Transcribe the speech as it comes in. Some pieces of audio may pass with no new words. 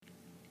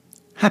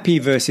Happy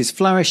versus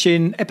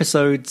Flourishing,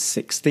 episode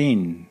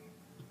 16.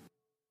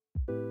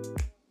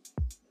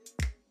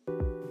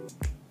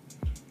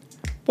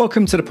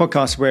 Welcome to the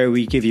podcast where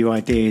we give you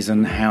ideas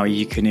on how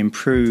you can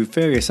improve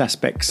various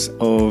aspects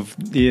of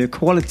the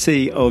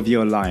quality of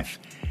your life.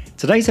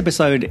 Today's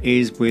episode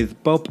is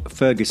with Bob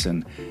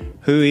Ferguson,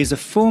 who is a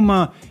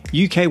former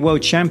UK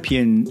World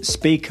Champion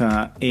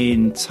speaker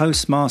in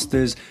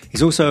Toastmasters.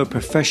 He's also a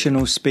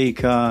professional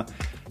speaker.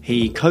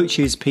 He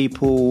coaches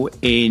people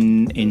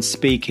in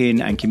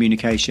speaking and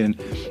communication.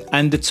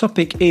 And the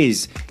topic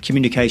is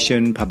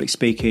communication, public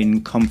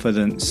speaking,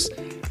 confidence.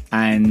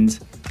 And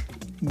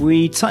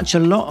we touch a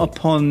lot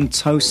upon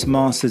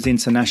Toastmasters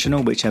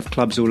International, which have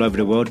clubs all over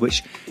the world,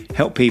 which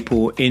help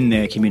people in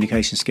their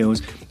communication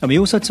skills. And we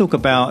also talk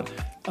about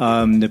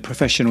the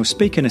Professional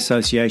Speaking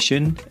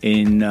Association,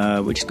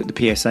 which has got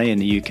the PSA in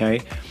the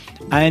UK.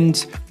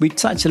 And we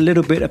touch a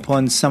little bit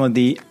upon some of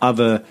the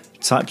other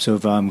types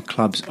of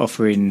clubs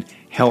offering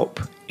help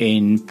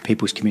in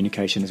people's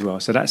communication as well.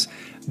 So that's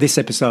this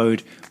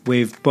episode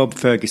with Bob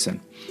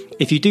Ferguson.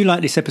 If you do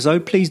like this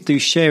episode, please do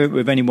share it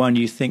with anyone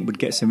you think would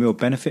get some real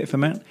benefit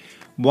from it.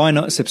 Why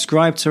not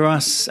subscribe to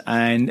us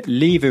and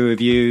leave a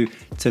review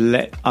to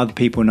let other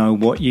people know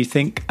what you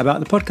think about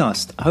the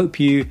podcast. I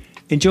hope you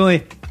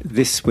enjoy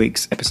this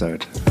week's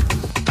episode.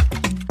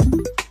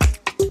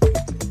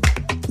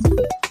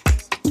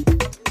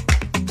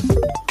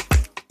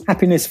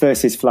 Happiness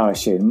versus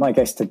flourishing. My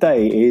guest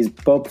today is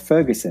Bob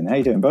Ferguson. How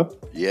you doing, Bob?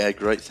 Yeah,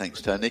 great.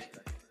 Thanks, Tony.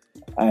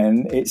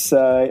 And it's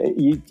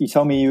you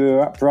told me you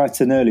were up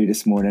bright and early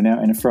this morning,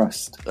 out in the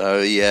frost.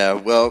 Oh yeah,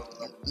 well,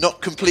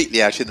 not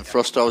completely out in the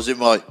frost. I was in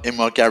my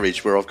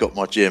garage where I've got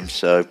my gym.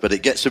 But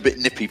it gets a bit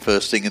nippy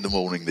first thing in the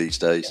morning these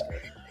days.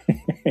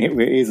 It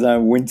is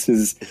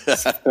winter's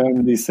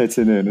firmly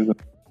setting in, isn't it?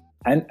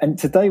 And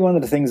today, one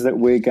of the things that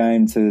we're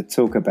going to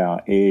talk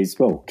about is,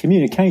 well,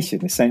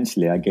 communication,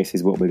 essentially, I guess,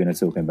 is what we're going to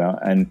talk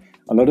about. And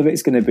a lot of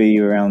it's going to be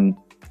around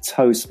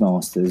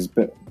Toastmasters,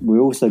 but we're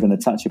also going to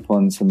touch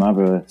upon some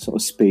other sort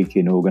of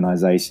speaking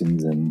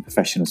organisations and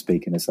professional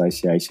speaking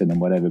association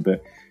and whatever.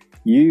 But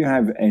you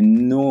have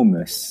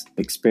enormous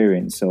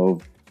experience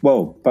of,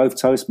 well, both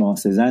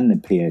Toastmasters and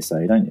the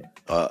PSA, don't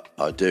you?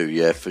 I do,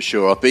 yeah, for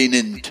sure. I've been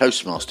in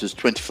Toastmasters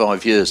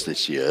 25 years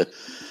this year.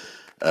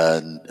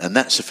 And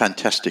that's a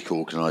fantastic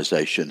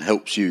organisation.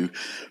 Helps you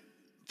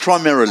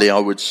primarily, I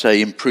would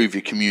say, improve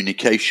your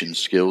communication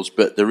skills.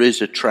 But there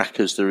is a track,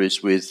 as there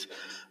is with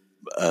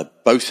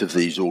both of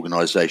these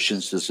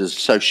organisations. There's an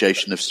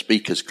Association of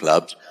Speakers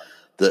Clubs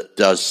that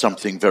does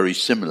something very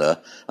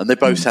similar. And they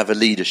both have a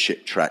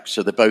leadership track.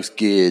 So they're both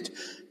geared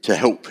to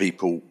help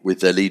people with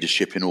their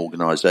leadership in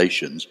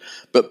organisations.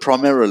 But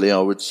primarily,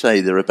 I would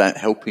say they're about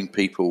helping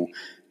people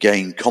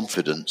gain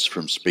confidence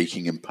from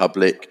speaking in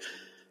public,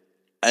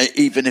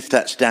 even if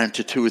that's down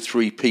to 2 or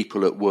 3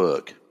 people at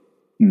work.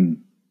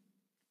 And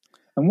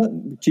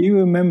what do you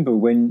remember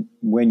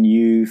when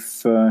you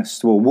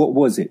first? Well, what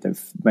was it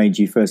that made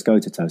you first go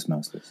to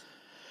Toastmasters?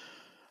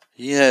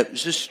 Yeah, it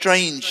was a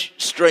strange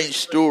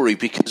story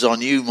because I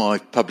knew my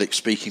public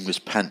speaking was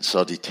pants.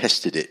 I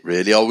detested it,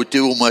 really. I would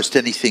do almost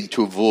anything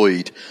to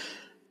avoid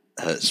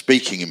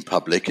speaking in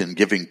public and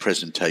giving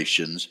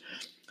presentations.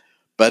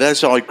 But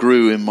as I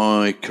grew in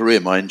my career,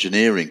 my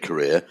engineering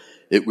career,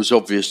 it was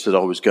obvious that I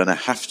was going to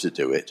have to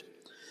do it.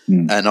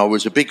 And I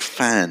was a big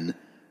fan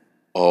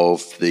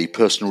of the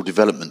personal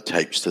development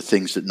tapes, the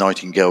things that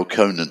Nightingale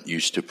Conant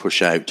used to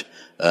push out,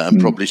 and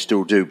probably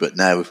still do, but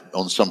now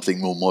on something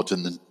more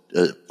modern than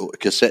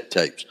cassette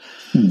tapes.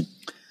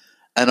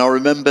 And I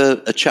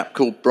remember a chap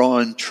called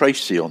Brian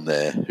Tracy on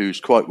there, who's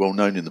quite well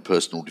known in the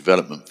personal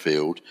development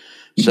field,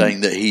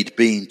 saying that he'd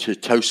been to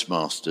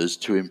Toastmasters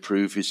to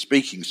improve his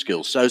speaking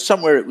skills. So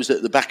somewhere it was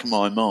at the back of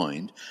my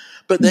mind.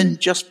 But then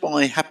just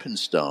by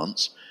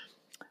happenstance,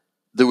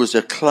 there was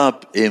a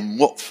club in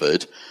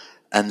Watford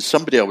and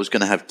somebody I was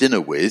going to have dinner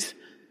with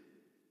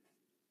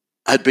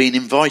had been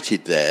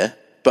invited there,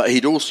 but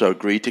he'd also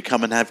agreed to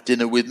come and have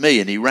dinner with me.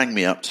 And he rang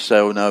me up to say,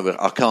 oh, no,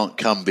 I can't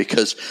come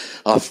because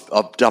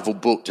I've double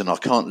booked and I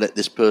can't let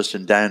this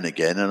person down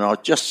again. And I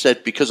just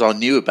said, because I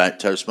knew about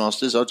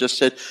Toastmasters, I just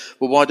said,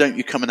 well, why don't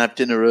you come and have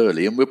dinner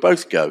early and we'll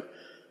both go?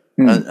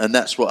 And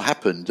that's what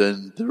happened.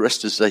 And the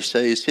rest, as they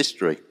say, is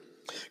history.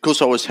 Of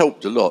course, I was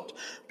helped a lot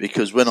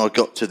because when I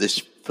got to this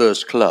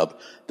first club,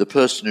 the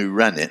person who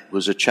ran it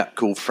was a chap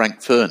called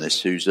Frank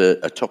Furness, who's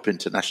a top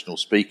international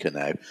speaker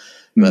now.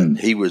 But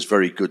he was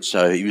very good,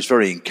 so he was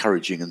very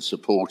encouraging and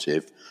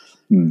supportive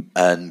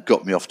and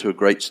got me off to a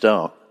great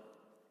start.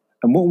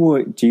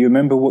 And do you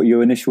remember what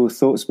your initial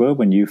thoughts were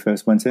when you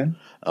first went in?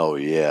 Oh,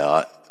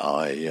 yeah.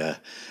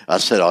 I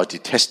said I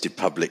detested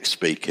public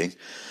speaking.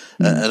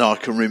 And I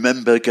can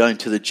remember going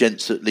to the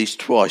gents at least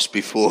twice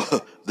before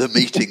the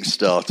meeting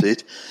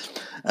started.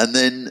 And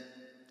then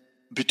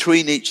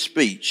between each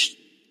speech,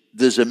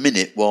 there's a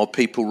minute while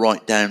people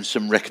write down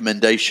some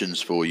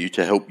recommendations for you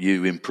to help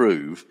you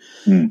improve.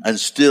 And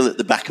still at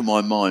the back of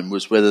my mind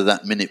was whether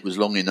that minute was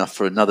long enough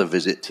for another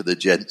visit to the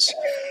gents.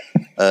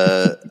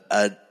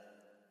 And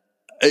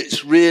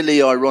It's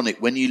really ironic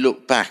when you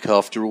look back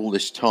after all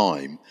this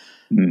time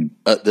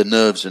at the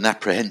nerves and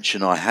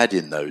apprehension I had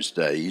in those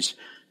days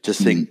to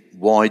think,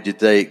 why did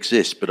they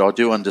exist? But I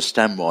do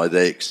understand why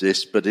they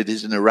exist, but it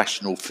is an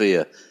irrational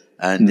fear,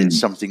 and it's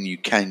something you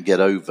can get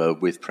over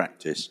with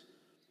practice.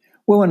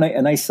 Well,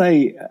 and they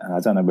say, and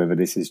I don't know whether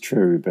this is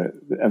true, but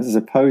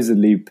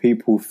supposedly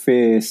people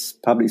fear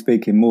public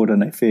speaking more than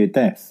they fear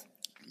death.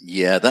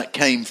 Yeah, that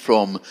came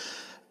from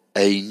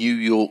a New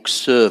York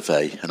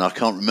survey, and I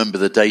can't remember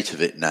the date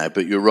of it now,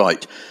 but you're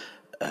right.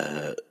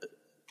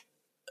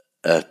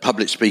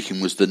 Public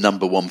speaking was the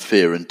number one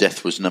fear, and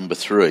death was number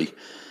 3.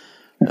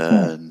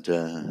 And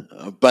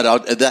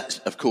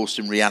that, of course,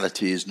 in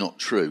reality, is not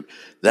true.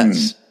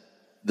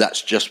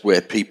 That's just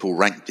where people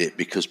ranked it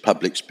because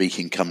public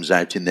speaking comes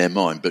out in their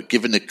mind. But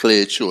given a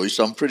clear choice,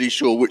 I'm pretty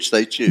sure which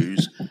they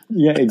choose.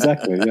 Yeah,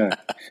 exactly. Yeah.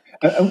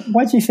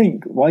 Why do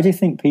you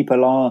think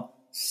people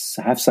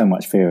have so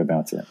much fear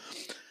about it?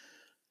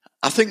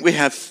 I think we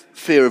have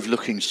fear of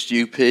looking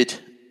stupid,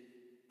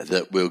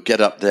 that we'll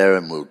get up there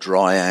and we'll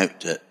dry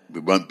out, that we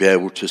won't be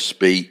able to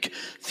speak,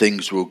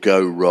 things will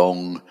go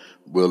wrong,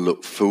 we'll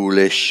look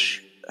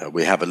foolish,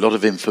 we have a lot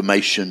of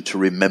information to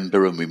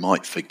remember and we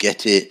might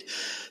forget it.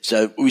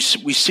 So we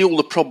see all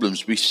the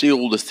problems, we see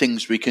all the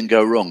things we can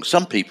go wrong.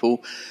 Some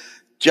people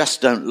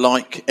just don't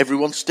like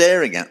everyone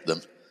staring at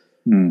them.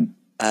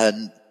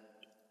 And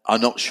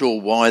I'm not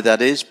sure why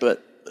that is,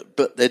 but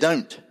they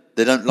don't.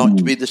 They don't like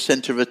to be the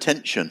centre of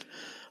attention.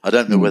 I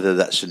don't know whether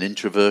that's an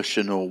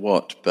introversion or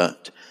what,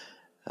 but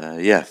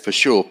yeah, for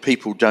sure,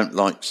 people don't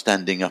like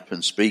standing up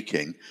and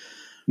speaking.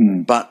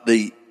 But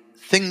the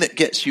thing that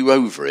gets you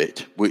over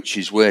it, which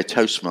is where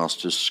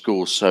Toastmasters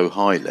score so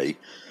highly,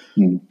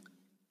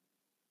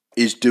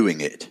 is doing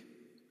it.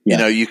 Yeah.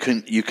 You know, you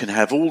can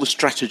have all the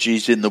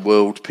strategies in the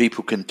world.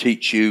 People can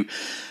teach you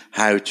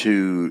how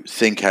to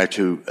think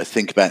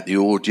about the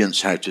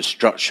audience, how to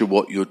structure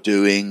what you're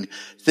doing,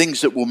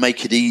 things that will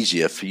make it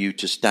easier for you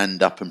to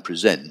stand up and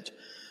present.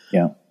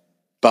 Yeah.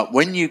 But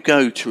when you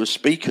go to a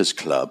speakers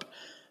club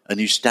and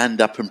you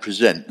stand up and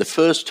present, the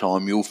first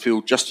time you'll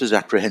feel just as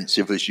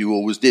apprehensive as you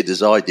always did,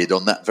 as I did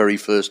on that very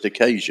first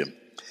occasion.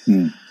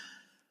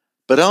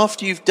 But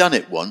after you've done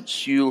it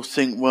once, you'll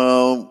think,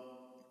 well,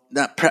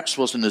 that perhaps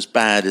wasn't as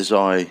bad as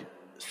I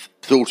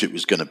thought it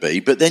was going to be,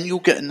 but then you'll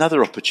get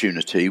another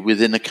opportunity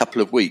within a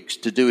couple of weeks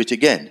to do it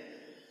again.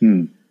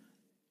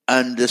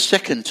 And the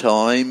second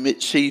time,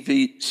 it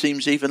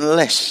seems even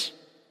less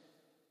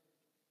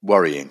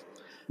worrying.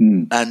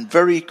 And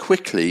very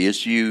quickly,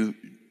 as you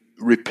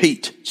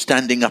repeat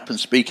standing up and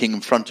speaking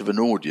in front of an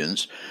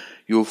audience,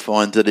 you'll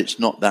find that it's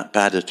not that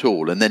bad at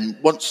all. And then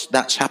once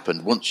that's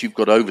happened, once you've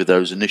got over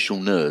those initial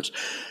nerves,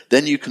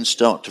 then you can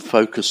start to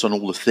focus on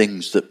all the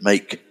things that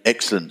make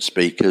excellent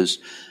speakers,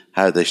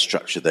 how they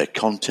structure their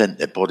content,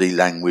 their body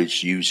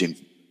language, using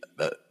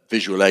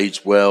visual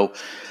aids well.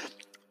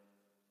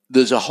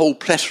 There's a whole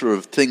plethora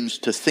of things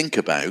to think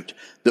about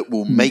that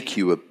will make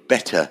you a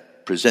better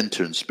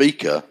presenter and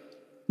speaker,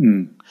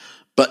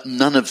 but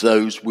none of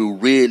those will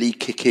really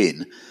kick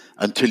in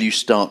until you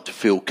start to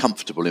feel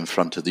comfortable in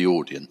front of the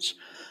audience.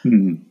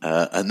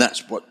 And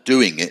that's what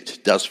doing it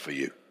does for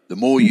you. The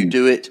more you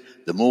do it,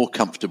 the more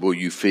comfortable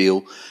you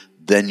feel,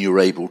 then you're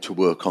able to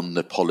work on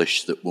the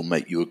polish that will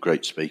make you a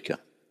great speaker.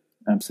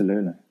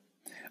 Absolutely.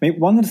 I mean,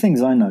 one of the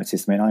things I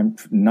noticed, I'm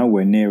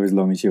nowhere near as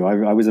long as you.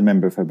 I was a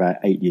member for about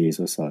 8 years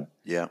or so.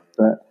 Yeah.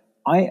 But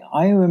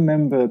I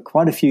remember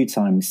quite a few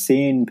times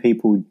seeing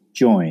people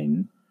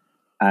join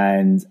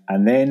and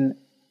then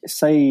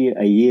say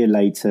a year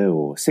later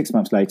or 6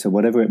 months later,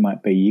 whatever it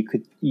might be,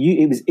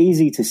 it was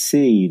easy to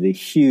see the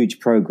huge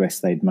progress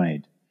they'd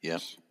made. Yeah.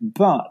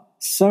 But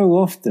so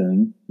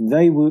often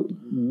they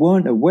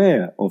weren't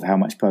aware of how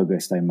much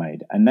progress they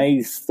made, and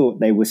they thought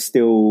they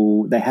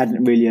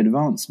hadn't really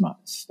advanced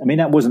much. I mean,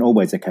 that wasn't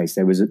always the case.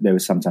 There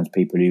was sometimes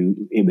people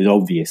who it was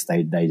obvious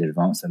they'd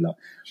advanced a lot,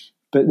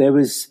 but there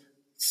was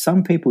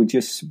some people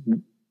just.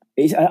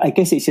 I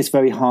guess it's just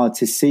very hard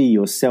to see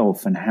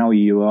yourself and how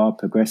you are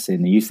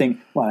progressing. You think,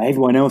 well,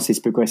 everyone else is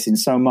progressing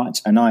so much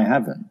and I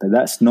haven't. But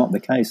that's not the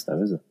case,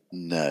 though, is it?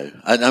 No.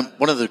 And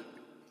one of the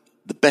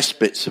best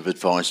bits of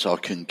advice I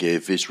can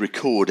give is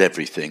record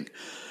everything.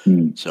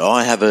 So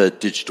I have a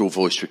digital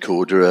voice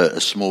recorder,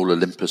 a small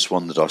Olympus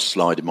one that I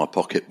slide in my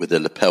pocket with a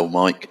lapel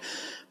mic.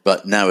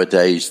 But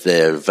nowadays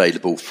they're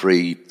available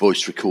free.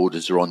 Voice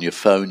recorders are on your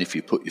phone if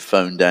you put your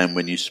phone down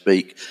when you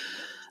speak.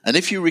 And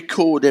if you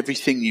record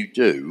everything you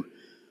do,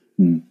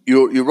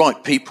 you're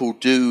right, people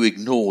do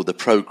ignore the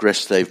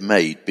progress they've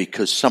made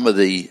because some of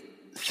the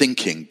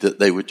thinking that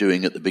they were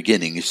doing at the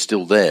beginning is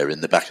still there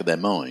in the back of their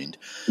mind.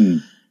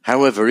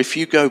 However, if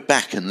you go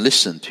back and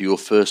listen to your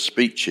first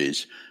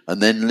speeches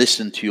and then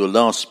listen to your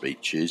last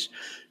speeches,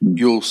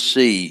 you'll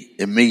see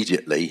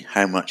immediately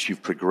how much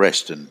you've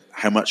progressed and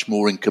how much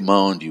more in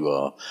command you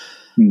are,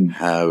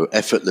 how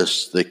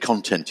effortless the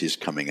content is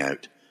coming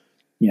out.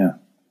 Yeah.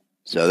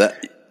 So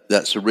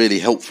that's a really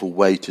helpful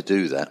way to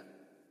do that.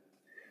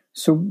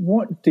 So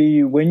what do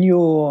you, when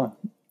you're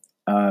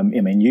I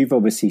mean, you've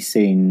obviously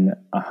seen,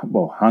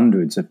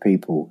 hundreds of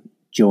people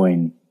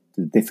join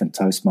the different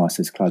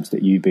Toastmasters clubs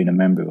that you've been a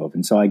member of.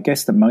 And so I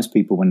guess that most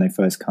people, when they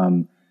first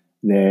come,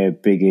 their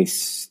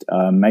biggest,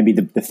 maybe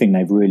the thing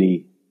they've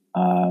really,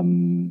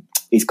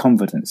 is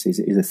confidence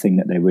is a thing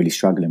that they're really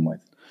struggling with.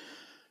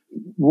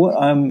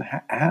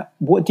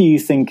 What do you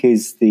think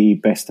is the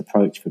best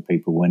approach for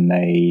people when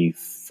they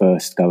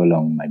first go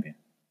along, maybe?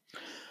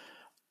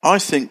 I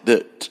think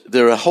that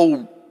there are a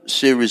whole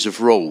series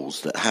of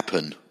roles that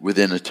happen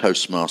within a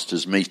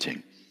Toastmasters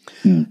meeting.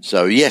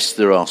 So yes,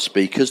 there are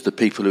speakers, the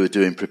people who are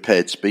doing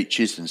prepared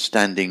speeches and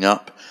standing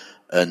up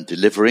and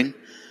delivering,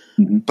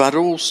 but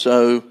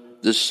also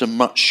there's some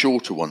much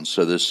shorter ones.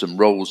 So there's some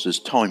roles as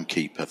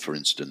timekeeper, for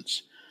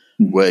instance,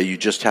 where you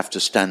just have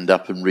to stand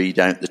up and read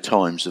out the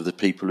times of the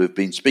people who have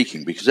been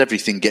speaking, because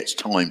everything gets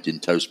timed in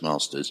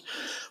Toastmasters.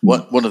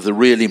 One of the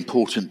really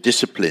important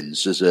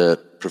disciplines as a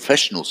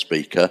professional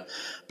speaker,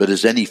 but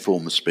as any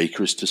former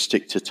speaker, is to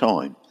stick to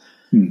time.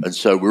 And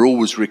so we're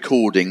always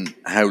recording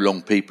how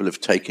long people have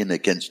taken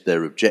against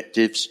their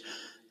objectives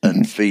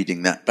and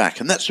feeding that back.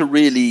 And that's a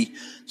really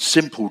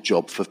simple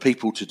job for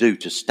people to do,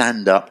 to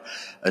stand up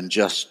and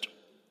just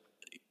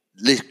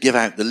give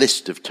out the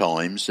list of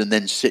times and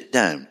then sit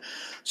down.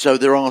 So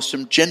there are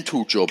some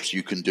gentle jobs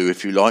you can do,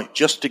 if you like,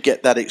 just to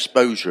get that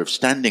exposure of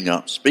standing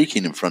up,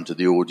 speaking in front of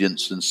the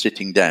audience and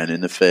sitting down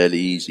in a fairly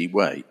easy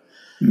way.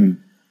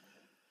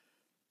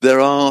 There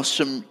are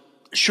some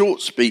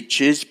short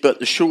speeches, but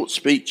the short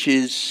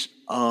speeches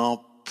are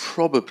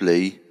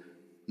probably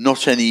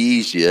not any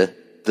easier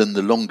than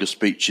the longer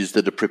speeches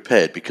that are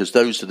prepared, because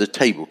those are the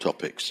table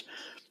topics.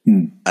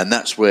 And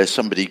that's where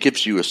somebody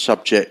gives you a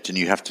subject and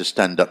you have to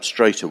stand up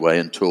straight away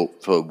and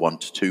talk for 1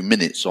 to 2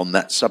 minutes on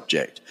that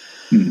subject.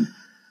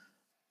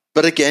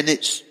 But again,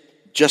 it's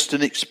just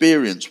an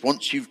experience.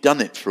 Once you've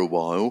done it for a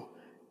while,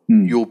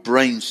 your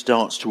brain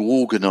starts to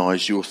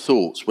organise your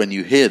thoughts when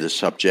you hear the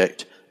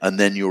subject, and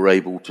then you're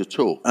able to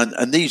talk.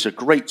 And these are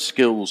great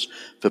skills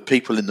for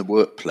people in the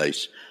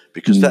workplace,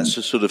 because that's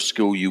the sort of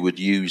skill you would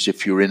use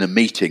if you're in a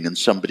meeting and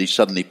somebody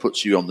suddenly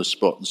puts you on the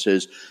spot and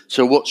says,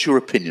 so what's your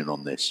opinion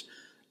on this?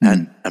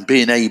 And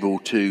being able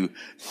to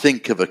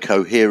think of a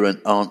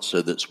coherent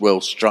answer that's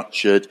well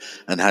structured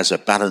and has a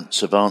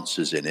balance of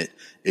answers in it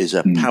is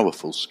a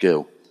powerful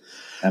skill.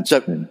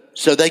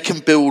 So they can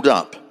build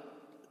up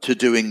to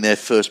doing their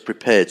first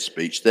prepared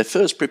speech. Their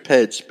first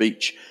prepared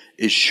speech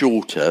is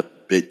shorter.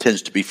 It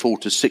tends to be 4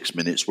 to 6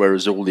 minutes,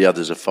 whereas all the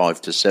others are 5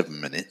 to 7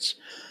 minutes.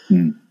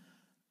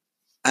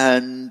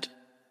 And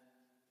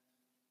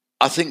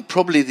I think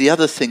probably the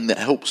other thing that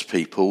helps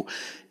people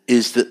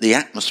is that the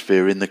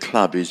atmosphere in the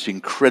club is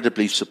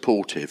incredibly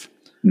supportive.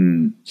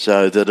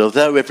 So that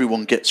although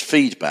everyone gets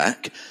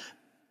feedback,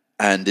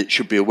 and it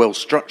should be a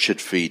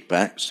well-structured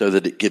feedback so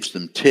that it gives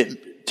them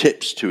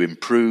tips to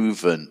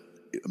improve and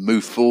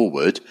move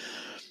forward,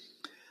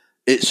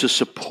 it's a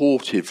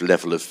supportive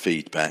level of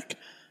feedback,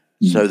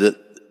 so that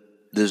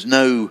there's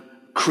no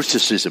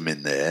criticism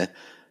in there.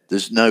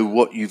 There's no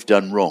what you've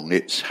done wrong.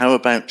 It's how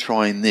about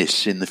trying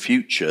this in the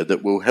future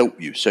that will help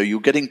you. So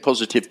you're getting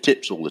positive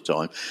tips all the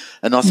time.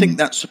 And I think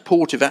that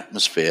supportive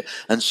atmosphere,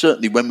 and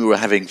certainly when we were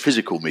having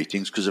physical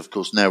meetings, because of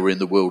course now we're in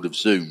the world of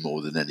Zoom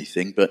more than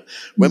anything, but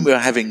when we were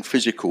having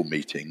physical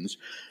meetings,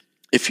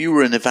 if you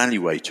were an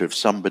evaluator of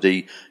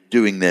somebody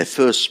doing their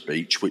first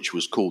speech, which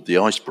was called the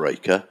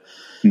icebreaker,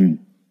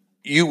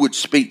 you would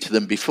speak to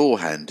them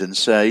beforehand and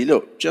say,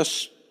 look,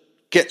 just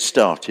get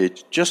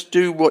started, just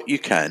do what you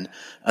can,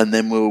 and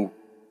then we'll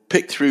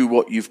pick through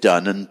what you've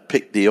done and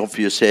pick the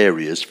obvious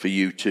areas for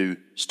you to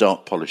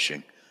start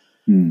polishing.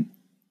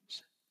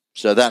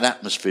 So that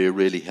atmosphere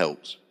really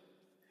helps.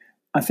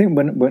 I think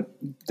when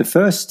the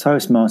first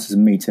Toastmasters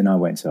meeting I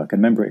went to, I can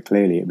remember it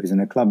clearly. It was in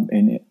a club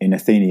in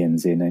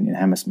Athenians in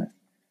Hammersmith.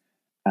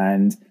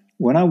 And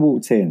when I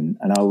walked in,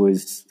 and I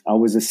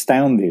was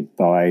astounded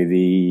by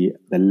the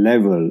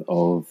level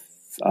of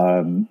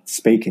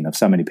speaking of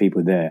so many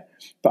people there.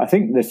 But I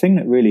think the thing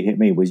that really hit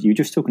me was you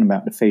just talking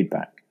about the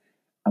feedback.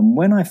 And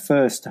when I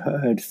first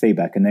heard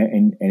feedback, and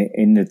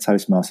in the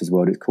Toastmasters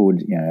world, it's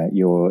called,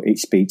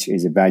 each speech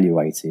is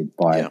evaluated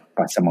by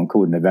someone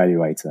called an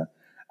evaluator.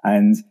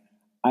 And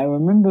I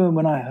remember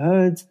when I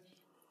heard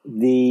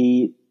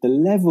the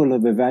level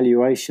of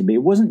evaluation, but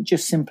it wasn't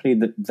just simply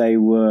that they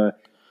were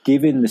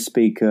giving the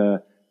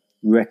speaker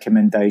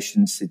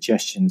recommendations,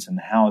 suggestions, and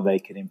how they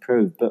could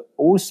improve, but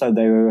also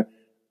they were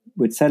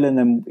telling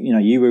them,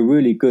 you were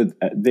really good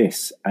at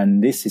this,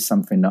 and this is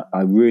something that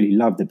I really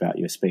loved about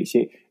your speech.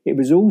 It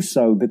was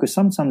also because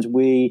sometimes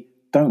we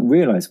don't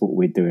realize what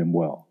we're doing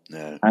well.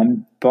 No.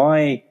 And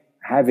by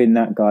having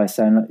that guy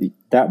saying,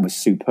 that was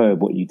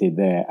superb what you did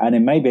there, and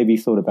then maybe if you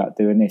thought about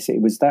doing this,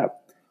 it was that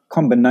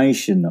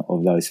combination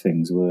of those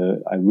things where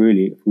I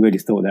really, really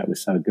thought that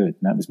was so good.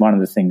 And that was one of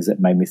the things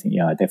that made me think,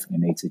 I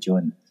definitely need to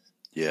join this.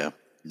 Yeah.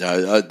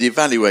 No, the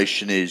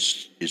evaluation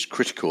is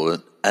critical.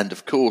 And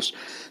of course,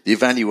 the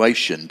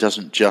evaluation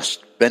doesn't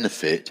just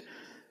benefit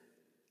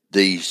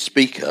the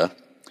speaker,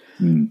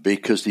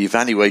 because the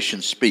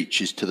evaluation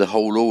speech is to the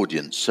whole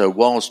audience. So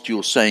whilst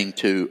you're saying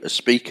to a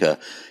speaker,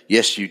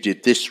 yes, you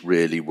did this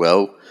really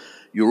well,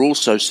 you're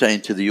also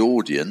saying to the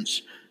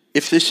audience,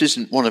 if this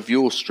isn't one of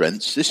your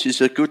strengths, this is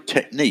a good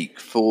technique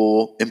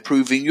for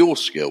improving your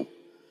skill.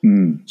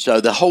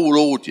 So the whole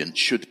audience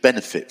should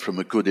benefit from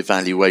a good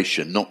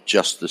evaluation, not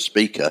just the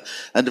speaker.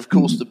 And of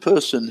course, the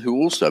person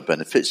who also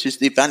benefits is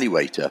the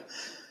evaluator.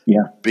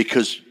 Yeah.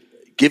 Because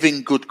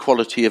giving good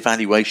quality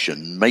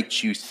evaluation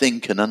makes you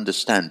think and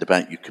understand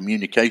about your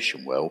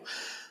communication well.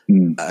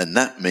 And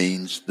that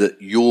means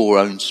that your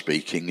own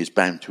speaking is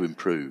bound to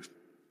improve.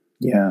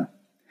 Yeah.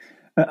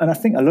 And I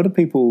think a lot of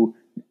people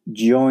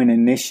join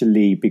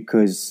initially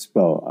because,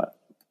 well,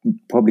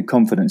 probably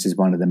confidence is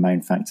one of the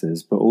main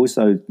factors, but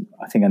also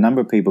I think a number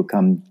of people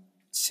come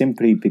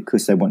simply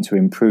because they want to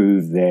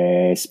improve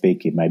their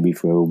speaking, maybe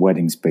for a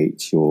wedding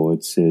speech or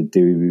to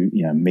do,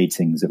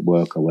 meetings at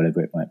work or whatever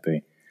it might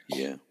be.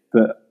 Yeah.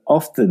 But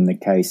often the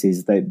case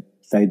is that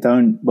they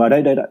don't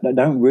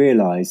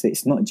realise that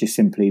it's not just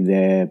simply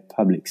their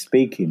public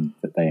speaking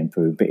that they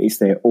improve, but it's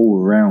their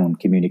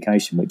all-round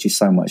communication, which is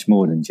so much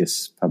more than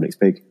just public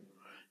speaking.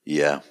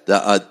 Yeah,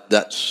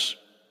 that's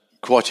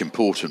quite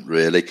important,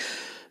 really.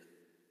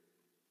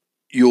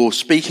 Your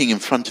speaking in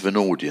front of an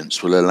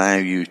audience will allow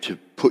you to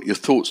put your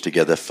thoughts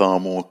together far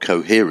more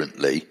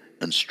coherently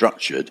and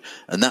structured,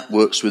 and that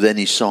works with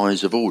any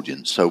size of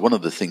audience. So one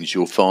of the things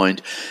you'll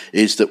find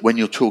is that when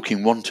you're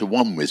talking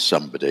one-to-one with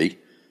somebody,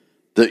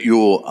 that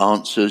your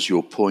answers,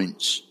 your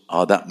points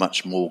are that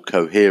much more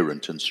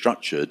coherent and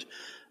structured,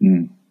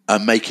 and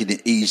making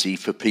it easy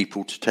for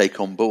people to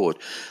take on board.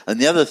 And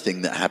the other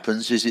thing that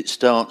happens is it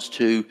starts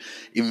to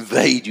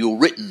invade your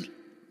written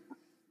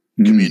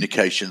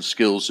communication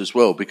skills as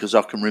well, because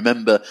I can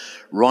remember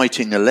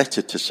writing a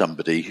letter to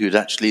somebody who'd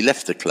actually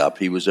left the club.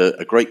 He was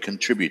a great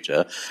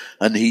contributor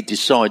and he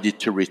decided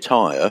to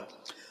retire,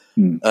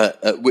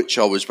 at which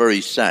I was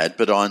very sad,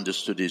 but I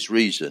understood his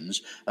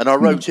reasons. And I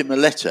wrote him a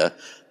letter,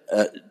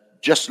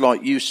 just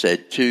like you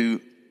said,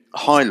 to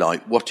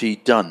highlight what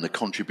he'd done, the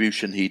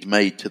contribution he'd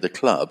made to the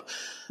club.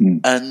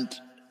 And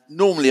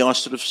normally I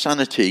sort of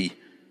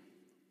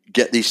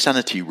get the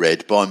sanity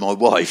read by my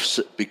wife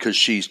because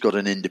she's got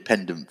an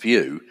independent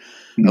view.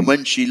 And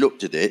when she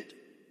looked at it,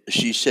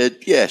 she said,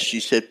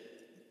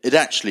 it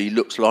actually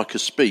looks like a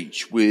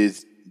speech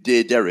with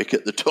Dear Derek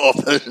at the top.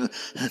 And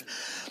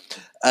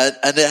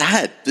it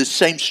had the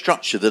same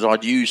structure that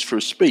I'd use for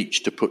a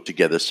speech to put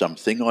together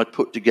something I'd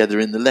put together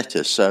in the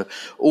letter. So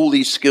all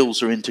these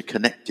skills are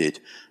interconnected.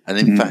 And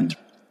in fact,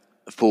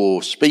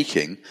 for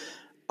speaking,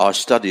 I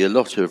study a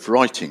lot of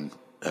writing,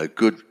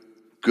 good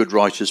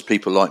writers,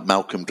 people like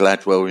Malcolm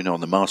Gladwell, on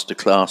the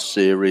Masterclass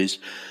series,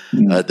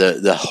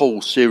 the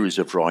whole series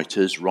of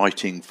writers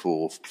writing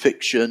for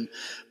fiction,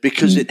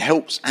 because it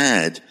helps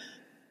add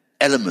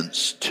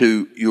elements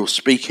to your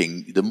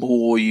speaking. The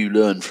more you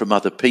learn from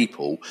other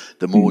people,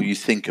 the more you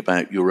think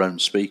about your own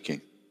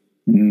speaking.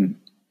 And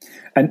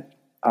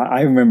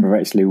I remember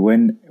actually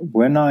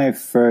when I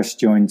first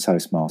joined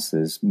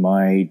Toastmasters,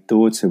 my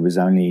daughter was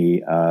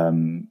only,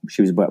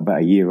 she was about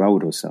a year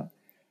old or so.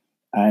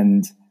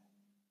 And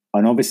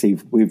obviously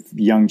with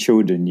young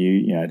children,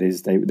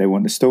 they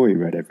want the story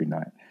read every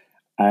night.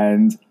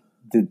 And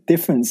the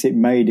difference it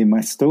made in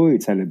my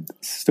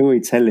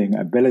storytelling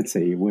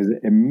ability was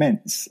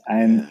immense.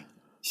 And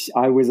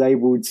I was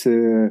able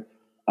to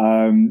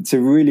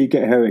really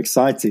get her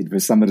excited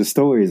with some of the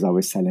stories I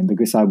was telling,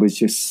 because I was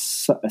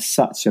just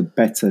such a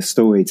better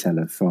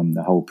storyteller from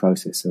the whole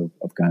process of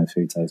going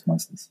through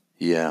Toastmasters.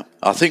 Yeah,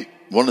 I think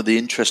one of the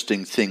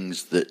interesting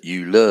things that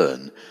you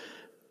learn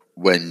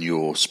when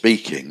you're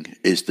speaking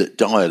is that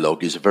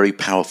dialogue is a very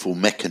powerful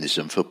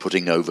mechanism for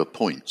putting over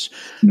points.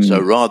 So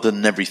rather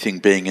than everything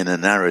being in a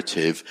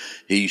narrative,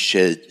 he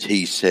said,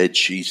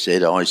 she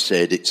said, I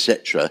said,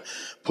 etc.,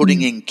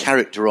 putting in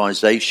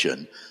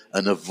characterization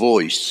and a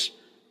voice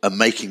and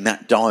making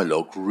that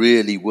dialogue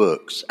really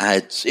works,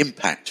 adds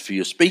impact for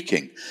your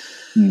speaking.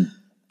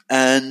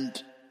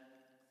 And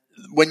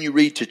when you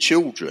read to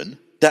children,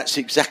 that's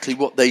exactly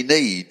what they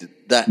need,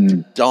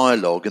 that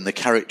dialogue and the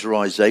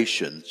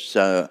characterization.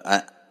 So,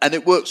 and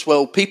it works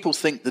well. People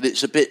think that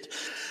it's a bit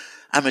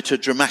amateur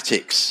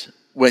dramatics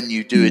when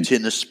you do it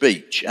in a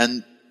speech.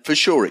 And for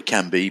sure it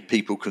can be.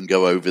 People can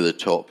go over the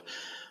top.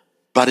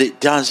 But it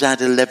does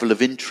add a level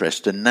of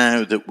interest. And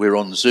now that we're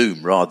on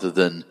Zoom rather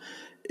than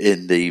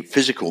in the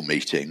physical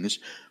meetings,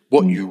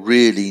 what you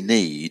really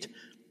need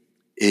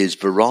is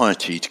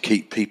variety to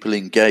keep people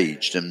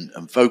engaged, and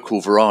vocal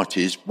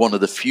variety is one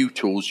of the few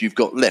tools you've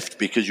got left,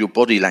 because your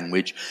body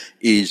language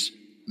is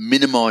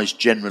minimized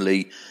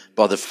generally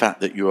by the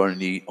fact that you're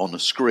only on a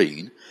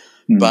screen,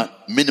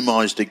 but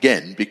minimized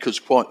again because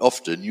quite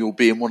often you'll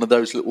be in one of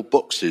those little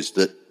boxes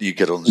that you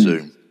get on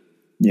Zoom.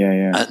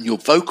 And your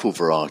vocal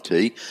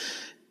variety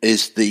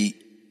is the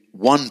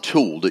one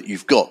tool that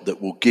you've got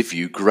that will give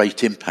you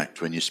great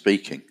impact when you're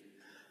speaking.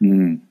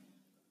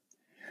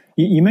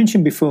 You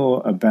mentioned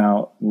before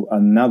about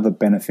another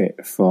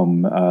benefit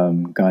from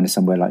going to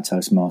somewhere like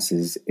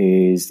Toastmasters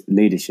is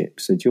leadership.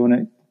 So do you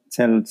want to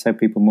tell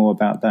people more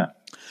about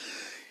that.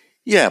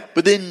 Yeah,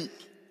 within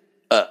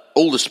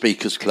all the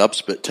speakers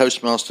clubs, but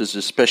Toastmasters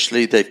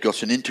especially, they've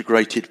got an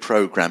integrated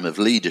program of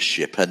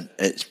leadership, and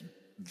it's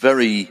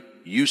very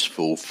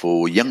useful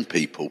for young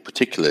people,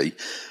 particularly,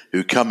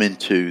 who come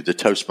into the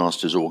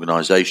Toastmasters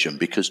organisation,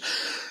 because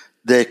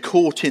they're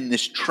caught in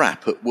this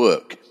trap at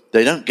work.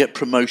 They don't get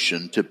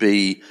promotion to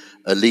be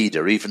a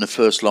leader, even a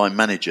first-line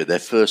manager, their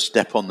first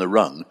step on the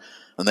rung,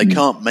 and they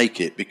can't make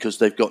it because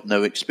they've got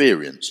no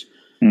experience.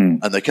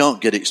 And they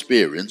can't get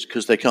experience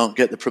because they can't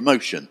get the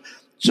promotion.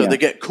 So they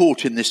get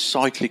caught in this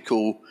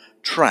cyclical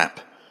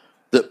trap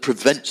that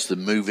prevents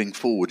them moving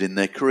forward in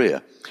their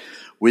career.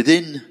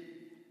 Within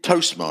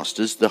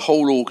Toastmasters, the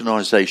whole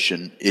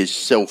organisation is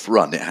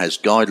self-run. It has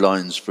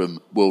guidelines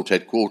from world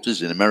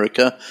headquarters in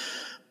America,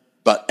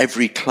 but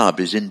every club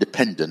is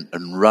independent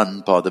and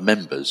run by the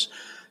members.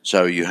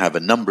 So you have a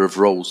number of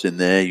roles in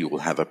there. You will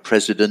have a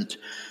president.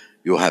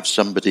 You'll have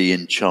somebody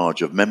in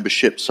charge of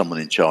membership, someone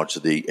in charge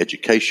of the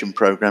education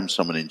program,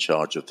 someone in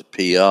charge of the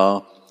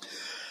PR.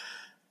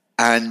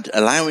 And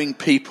allowing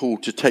people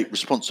to take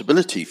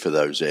responsibility for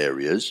those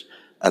areas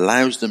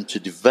allows them to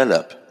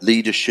develop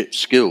leadership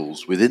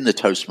skills within the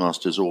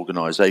Toastmasters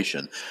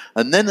organisation.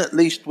 And then at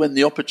least when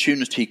the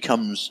opportunity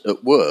comes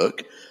at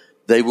work,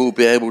 they will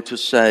be able to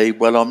say,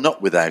 well, I'm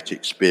not without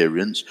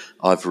experience.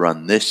 I've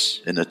run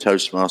this in a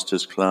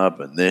Toastmasters club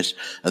and this,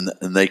 and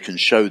they can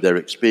show their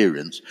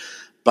experience.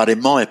 But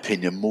in my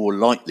opinion, more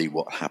likely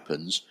what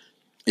happens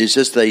is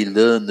as they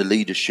learn the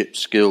leadership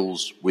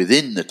skills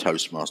within the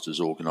Toastmasters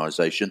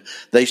organisation,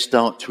 they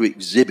start to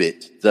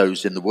exhibit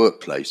those in the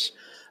workplace,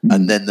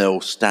 and then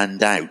they'll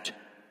stand out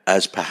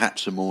as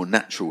perhaps a more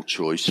natural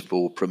choice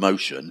for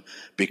promotion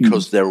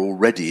because they're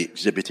already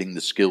exhibiting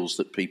the skills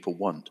that people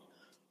want.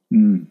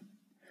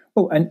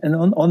 Oh, and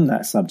on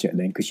that subject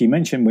then, because you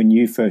mentioned when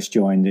you first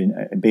joined in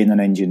being an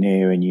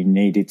engineer and you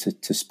needed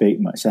to speak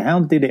much. So how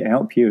did it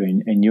help you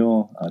in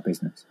your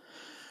business?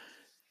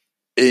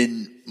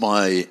 In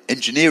my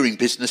engineering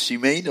business, you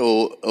mean,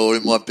 or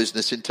in my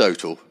business in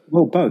total?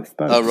 Well, both.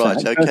 Oh, right,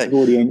 so, okay. First of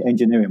all, the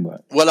engineering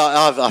work. Well,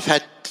 I've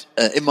had,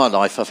 in my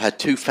life, I've had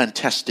two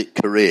fantastic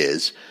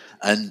careers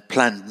and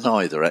planned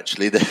neither,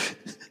 actually.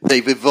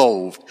 They've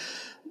evolved.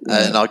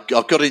 Yeah. And I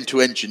got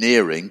into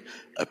engineering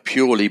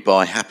purely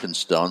by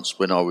happenstance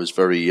when I was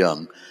very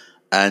young,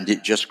 and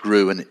it just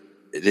grew, and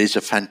it is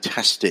a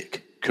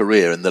fantastic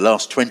career. And the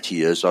last 20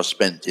 years I've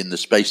spent in the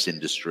space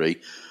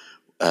industry,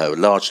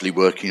 largely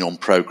working on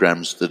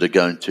programs that are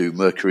going to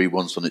Mercury.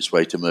 One's on its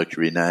way to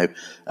Mercury now,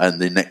 and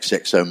the next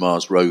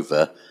ExoMars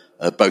rover,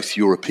 both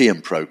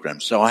European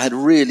programs. So I had a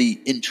really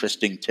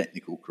interesting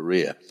technical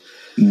career.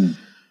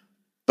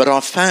 But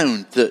I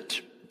found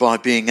that by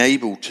being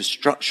able to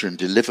structure and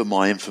deliver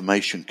my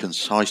information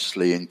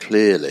concisely and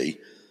clearly,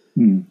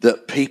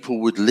 that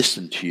people would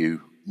listen to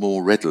you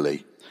more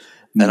readily.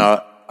 And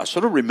I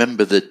sort of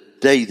remember the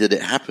day that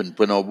it happened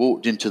when I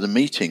walked into the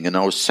meeting and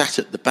I was sat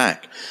at the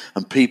back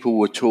and people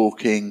were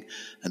talking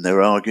and they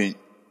were arguing.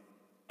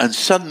 And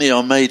suddenly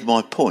I made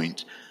my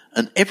point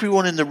and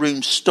everyone in the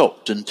room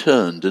stopped and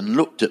turned and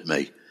looked at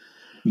me.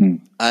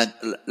 And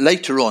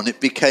later on, it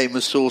became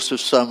a source of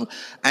some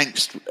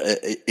angst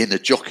in a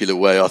jocular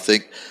way, I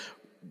think,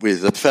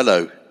 with a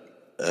fellow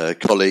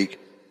colleague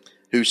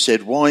who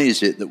said, why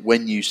is it that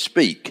when you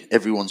speak,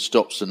 everyone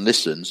stops and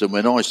listens, and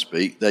when I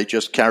speak, they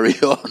just carry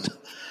on?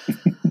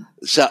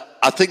 So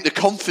I think the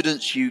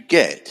confidence you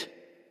get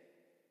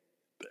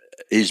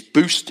is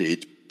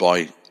boosted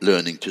by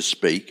learning to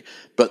speak,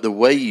 but the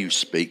way you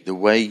speak, the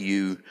way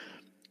you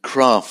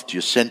craft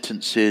your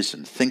sentences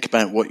and think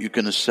about what you're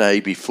going to say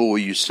before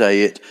you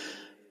say it,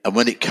 and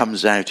when it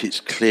comes out it's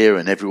clear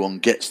and everyone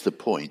gets the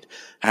point,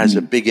 has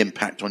a big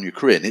impact on your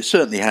career. And it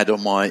certainly had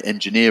on my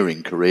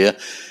engineering career.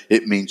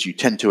 It means you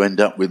tend to end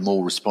up with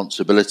more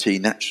responsibility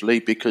naturally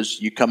because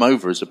you come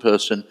over as a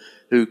person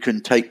who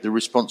can take the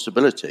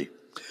responsibility.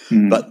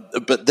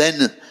 But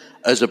then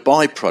as a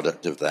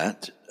byproduct of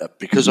that,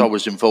 because I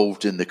was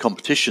involved in the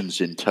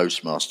competitions in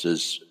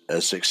Toastmasters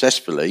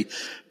successfully,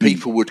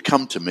 people would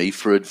come to me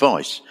for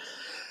advice.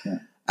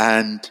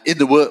 And in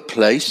the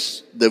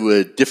workplace, there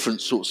were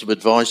different sorts of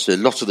advice. A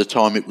lot of the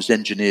time it was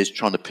engineers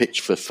trying to pitch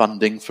for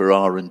funding for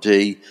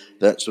R&D,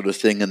 that sort of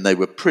thing, and they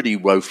were pretty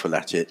woeful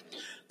at it.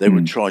 They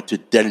would try to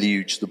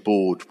deluge the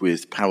board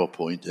with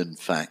PowerPoint and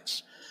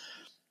facts.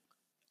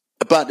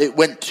 But it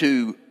went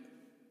to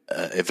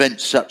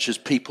events such as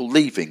people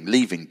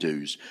leaving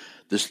dues,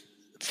 this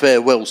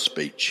farewell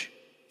speech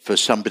for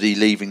somebody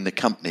leaving the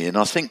company. And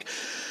I think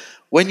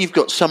when you've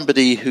got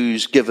somebody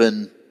who's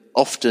given,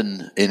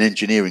 often in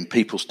engineering,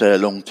 people stay a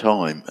long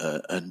time,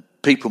 and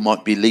people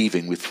might be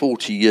leaving with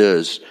 40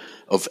 years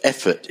of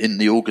effort in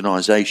the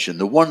organisation.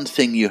 The one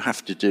thing you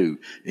have to do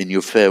in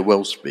your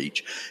farewell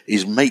speech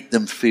is make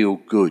them feel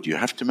good. You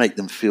have to make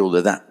them feel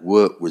that that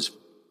work was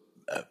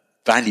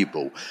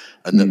valuable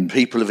and that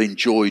people have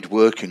enjoyed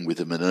working with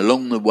them. And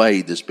along the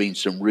way, there's been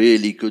some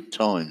really good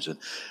times and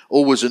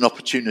always an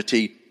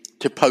opportunity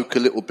to poke a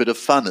little bit of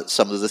fun at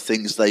some of the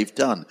things they've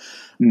done.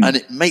 And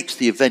it makes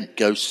the event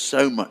go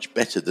so much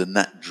better than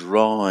that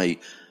dry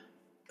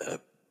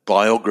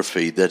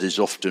biography that is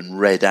often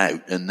read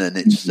out, and then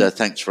it's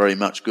thanks very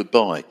much,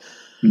 goodbye.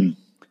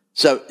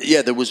 So,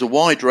 yeah, there was a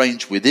wide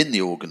range within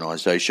the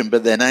organisation,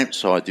 but then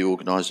outside the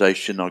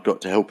organisation, I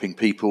got to helping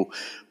people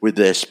with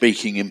their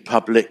speaking in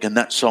public, and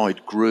that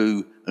side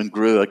grew and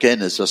grew,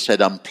 again, as I said,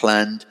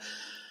 unplanned.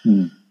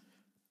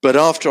 But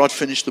after I'd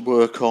finished the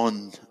work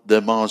on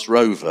the Mars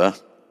rover,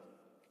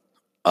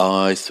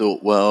 I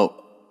thought, well,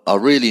 I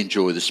really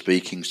enjoy the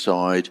speaking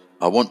side.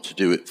 I want to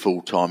do it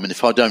full time. And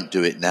if I don't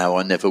do it now,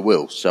 I never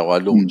will. So I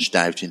launched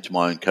out into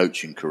my own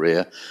coaching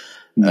career.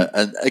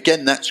 And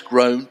again, that's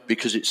grown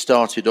because it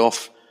started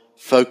off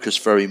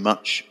focused very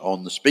much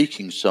on the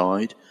speaking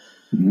side.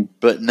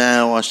 But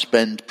now I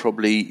spend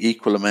probably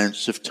equal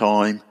amounts of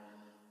time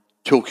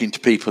talking to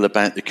people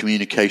about the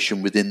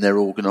communication within their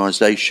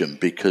organisation,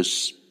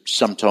 because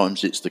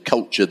sometimes it's the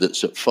culture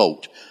that's at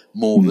fault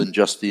more than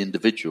just the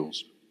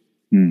individuals.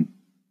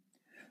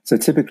 So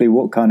typically,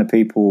 what kind of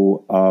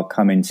people are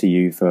coming to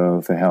you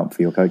for help,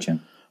 for your coaching?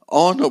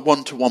 On a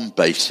one-to-one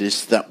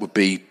basis, that would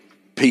be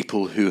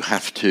people who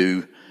have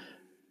to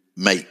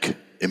make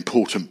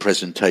important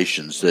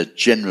presentations. They're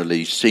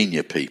generally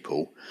senior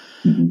people.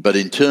 But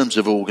in terms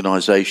of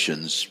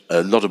organisations,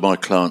 a lot of my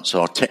clients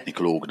are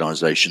technical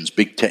organisations,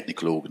 big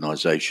technical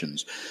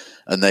organisations,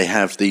 and they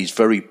have these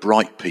very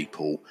bright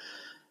people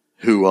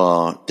who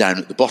are down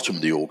at the bottom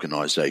of the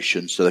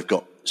organisation. So they've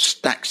got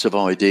stacks of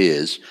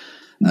ideas,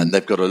 and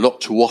they've got a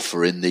lot to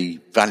offer in the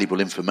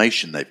valuable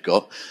information they've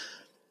got.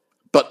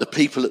 But the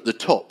people at the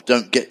top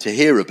don't get to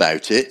hear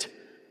about it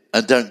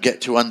and don't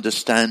get to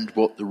understand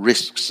what the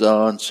risks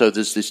are. And so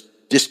there's this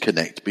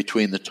disconnect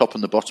between the top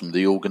and the bottom of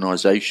the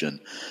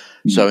organisation.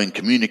 So in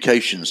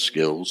communication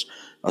skills,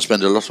 I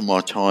spend a lot of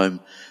my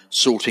time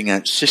sorting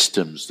out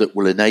systems that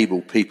will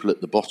enable people at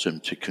the bottom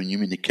to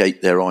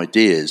communicate their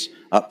ideas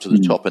up to the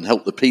top and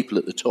help the people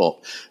at the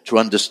top to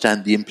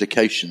understand the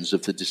implications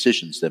of the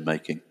decisions they're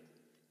making.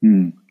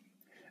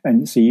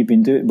 And so you've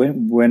been doing,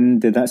 when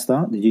did that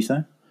start, did you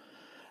say?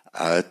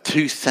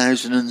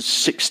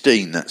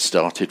 2016 that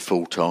started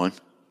full time.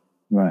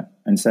 Right.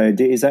 And so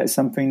is that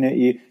something that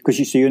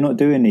so you're not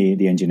doing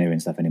the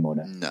engineering stuff anymore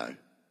then? No.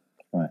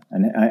 Right.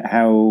 And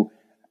how,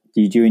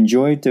 did you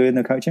enjoy doing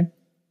the coaching?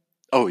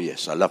 Oh,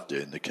 yes, I love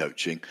doing the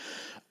coaching.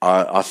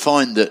 I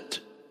find that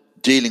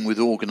dealing with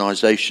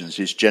organisations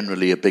is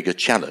generally a bigger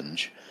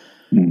challenge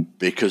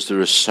because there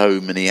are so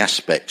many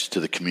aspects to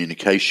the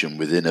communication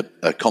within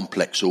a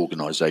complex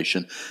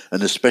organisation,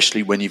 and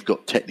especially when you've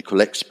got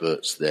technical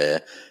experts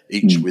there,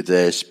 each with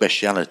their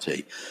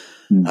speciality.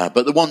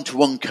 But the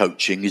one-to-one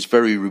coaching is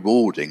very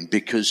rewarding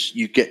because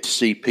you get to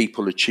see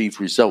people achieve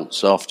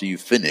results after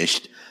you've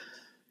finished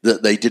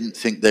that they didn't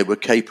think they were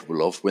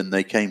capable of when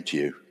they came to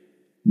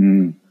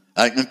you.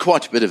 And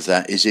quite a bit of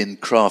that is in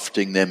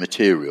crafting their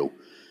material.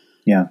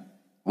 Yeah.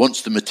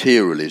 Once the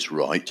material is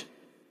right,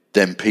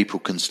 then people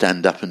can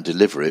stand up and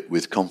deliver it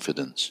with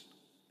confidence.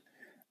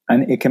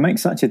 And it can make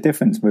such a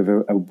difference with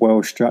a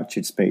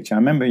well-structured speech. I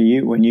remember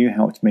when you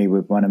helped me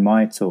with one of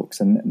my talks,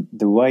 and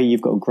the way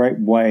you've got a great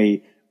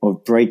way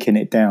of breaking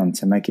it down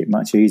to make it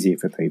much easier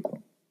for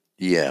people.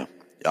 Yeah.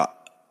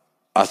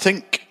 I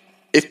think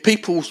if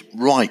people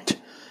write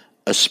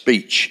a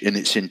speech in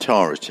its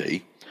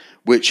entirety,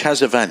 which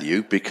has a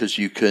value because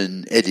you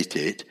can edit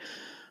it,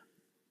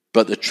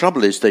 but the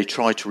trouble is they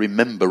try to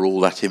remember all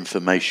that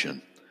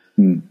information.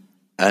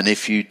 And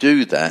if you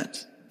do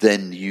that,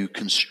 then you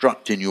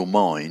construct in your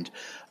mind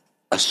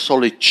a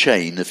solid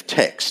chain of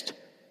text.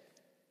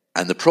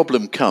 And the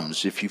problem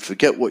comes if you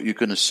forget what you're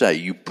going to say,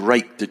 you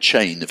break the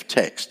chain of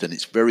text and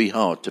it's very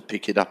hard to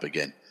pick it up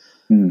again.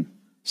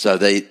 So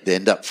they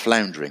end up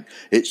floundering.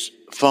 It's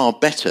far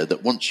better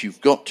that once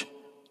you've got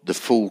the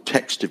full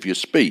text of your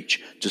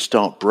speech, to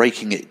start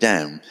breaking it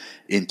down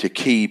into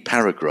key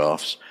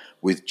paragraphs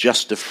with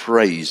just a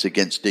phrase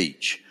against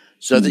each,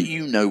 so that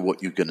you know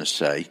what you're going to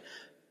say.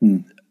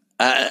 And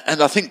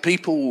I think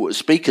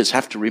speakers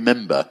have to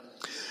remember,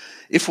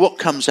 if what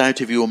comes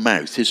out of your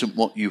mouth isn't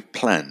what you've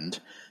planned,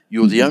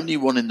 you're the only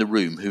one in the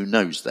room who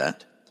knows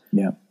that.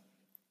 Yeah.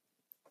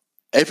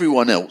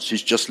 Everyone else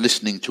is just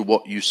listening to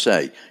what you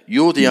say.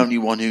 You're the only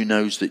one who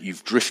knows that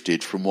you've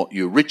drifted from what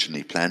you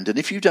originally planned. And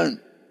if you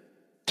don't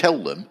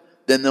tell them,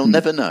 then they'll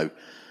never know.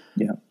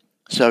 Yeah.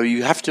 So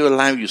you have to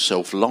allow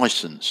yourself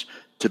license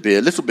to be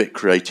a little bit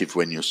creative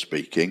when you're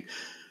speaking.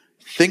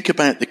 Think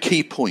about the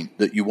key point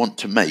that you want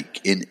to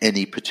make in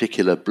any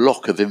particular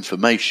block of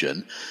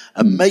information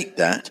and make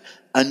that,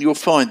 and you'll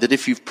find that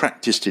if you've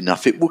practiced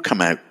enough, it will come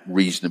out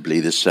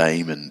reasonably the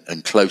same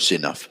and close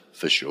enough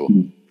for sure.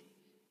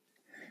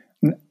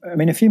 I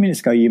mean, a few minutes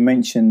ago, you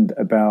mentioned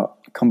about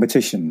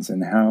competitions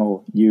and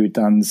how you've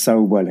done so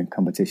well in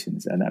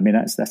competitions. And I mean,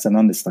 that's an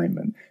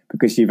understatement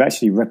because you've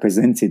actually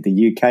represented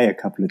the UK a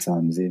couple of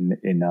times in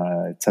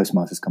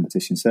Toastmasters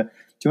competitions. So do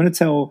you want to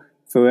tell,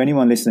 for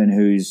anyone listening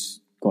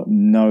who's got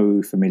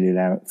no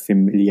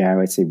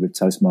familiarity with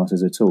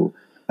Toastmasters at all,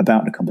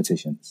 about the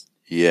competitions?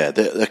 Yeah,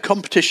 the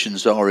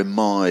competitions are, in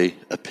my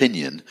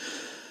opinion,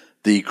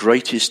 the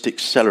greatest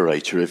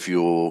accelerator of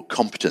your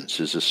competence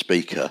as a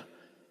speaker,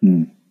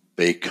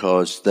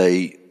 because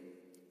they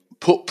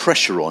put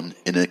pressure on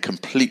in a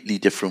completely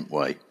different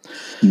way.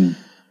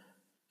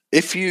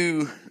 If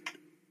you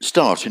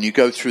start and you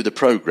go through the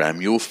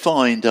program, you'll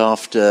find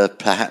after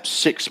perhaps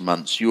 6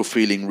 months you're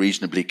feeling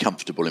reasonably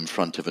comfortable in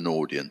front of an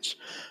audience.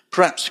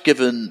 Perhaps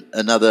given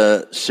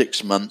another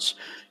 6 months,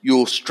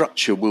 your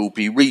structure will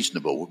be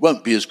reasonable. It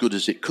won't be as good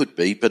as it could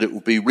be, but it will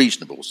be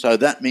reasonable. So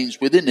that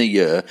means within a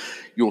year,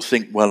 you'll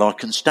think, well, I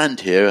can stand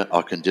here,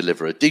 I can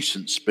deliver a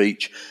decent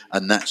speech,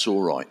 and that's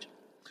all right.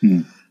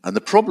 And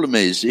the problem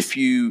is, if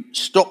you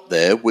stop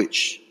there,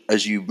 which,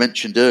 as you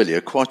mentioned earlier,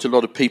 quite a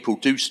lot of people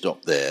do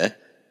stop there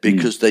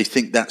because they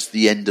think that's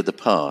the end of the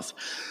path.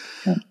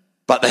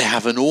 But they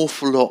have an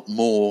awful lot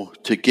more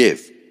to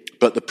give.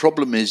 But the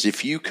problem is,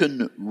 if you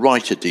can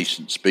write a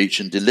decent speech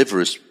and deliver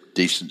a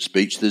decent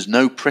speech, there's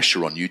no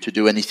pressure on you to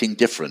do anything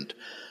different.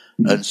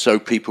 And so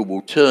people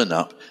will turn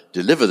up,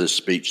 deliver the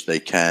speech they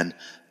can,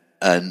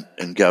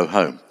 and go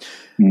home.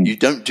 You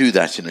don't do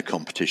that in a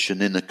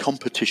competition. In a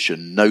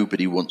competition,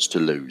 nobody wants to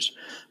lose.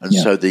 And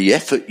so the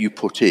effort you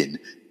put in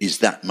is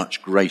that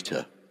much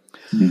greater.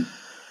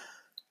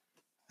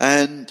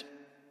 And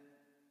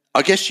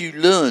I guess you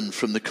learn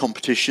from the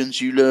competitions,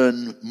 you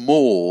learn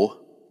more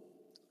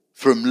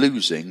from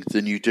losing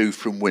than you do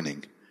from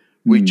winning.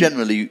 We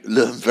generally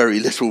learn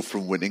very little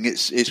from winning.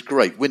 It's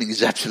great. Winning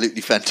is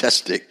absolutely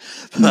fantastic.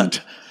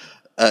 But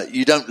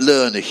you don't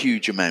learn a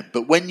huge amount.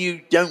 But when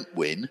you don't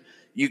win,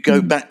 you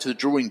go back to the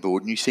drawing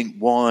board and you think,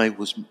 why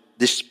was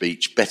this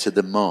speech better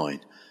than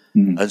mine?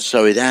 And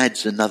so it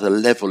adds another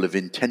level of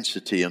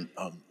intensity on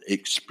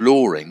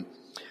exploring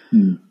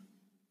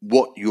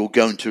what you're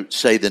going to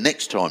say the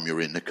next time you're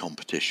in the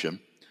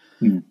competition.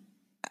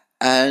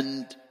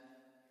 And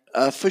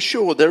for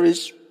sure, there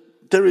is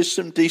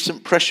some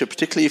decent pressure,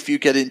 particularly if you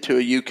get into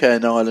a UK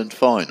and Ireland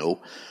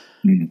final,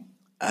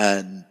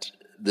 and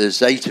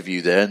there's 8 of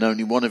you there, and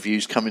only one of you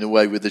is coming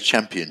away with the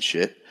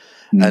championship.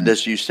 And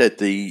as you said,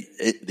 the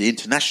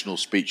international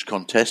speech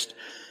contest,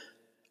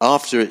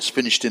 after it's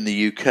finished in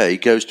the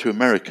UK, goes to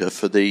America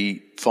for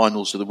the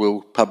finals of the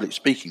World Public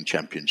Speaking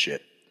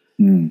Championship.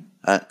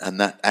 And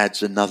that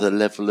adds another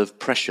level of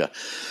pressure.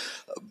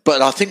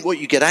 But I think what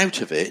you get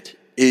out of it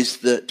is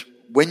that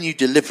when you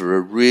deliver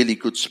a really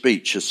good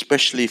speech,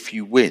 especially if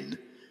you win,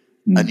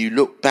 and you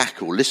look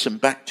back or listen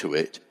back to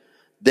it,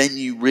 then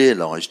you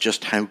realise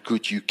just how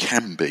good you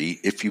can be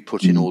if you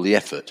put in all the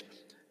effort.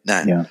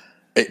 Now,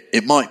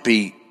 it might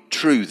be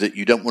true that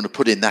you don't want to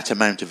put in that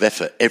amount of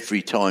effort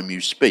every time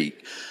you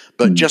speak,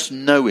 but just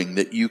knowing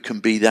that you can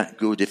be that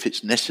good if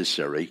it's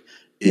necessary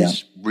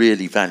is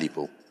really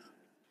valuable.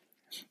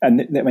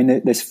 And I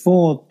mean, there's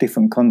 4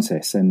 different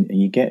contests, and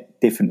you get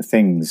different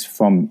things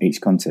from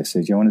each contest. So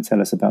do you want to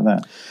tell us about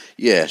that?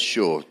 Yeah,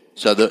 sure.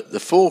 So the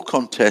 4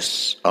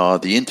 contests are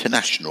the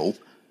international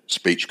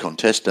speech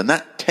contest, and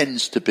that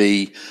tends to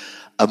be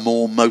a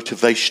more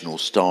motivational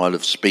style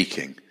of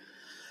speaking.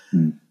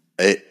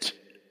 It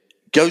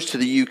goes to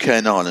the UK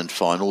and Ireland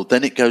final,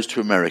 then it goes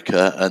to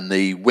America, and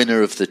the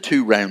winner of the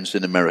 2 rounds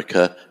in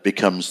America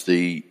becomes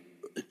the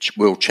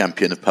world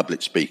champion of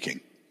public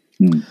speaking.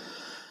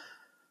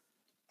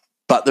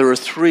 But there are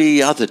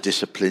 3 other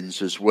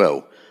disciplines as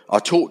well. I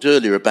talked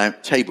earlier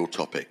about table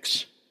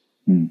topics,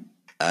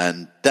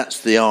 and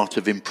that's the art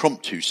of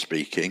impromptu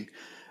speaking.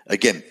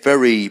 Again,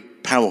 very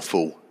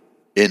powerful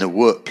in a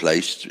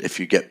workplace if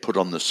you get put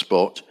on the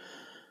spot.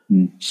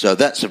 So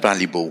that's a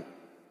valuable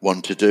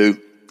one to do.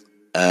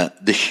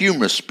 The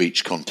humorous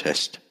speech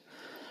contest.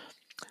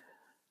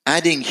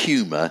 Adding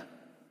humour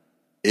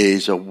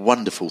is a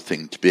wonderful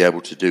thing to be able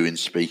to do in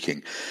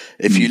speaking.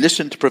 If you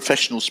listen to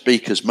professional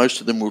speakers, most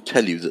of them will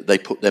tell you that they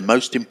put their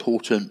most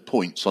important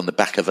points on the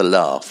back of a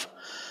laugh,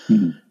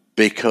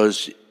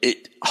 because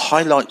it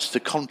highlights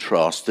the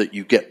contrast that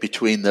you get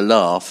between the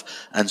laugh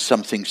and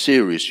something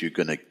serious you're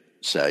going to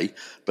say.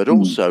 But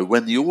also,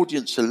 when the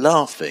audience are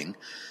laughing,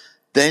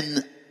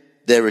 then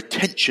their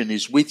attention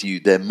is with you,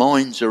 their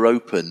minds are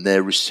open,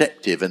 they're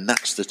receptive, and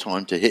that's the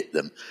time to hit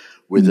them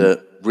with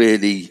a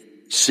really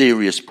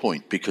serious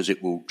point, because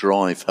it will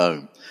drive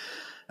home.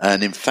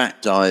 And in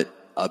fact, I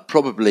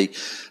probably,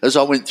 as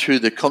I went through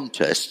the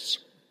contests,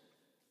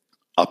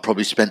 I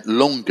probably spent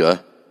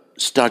longer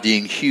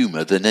studying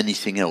humour than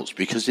anything else,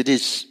 because it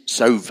is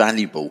so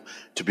valuable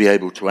to be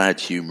able to add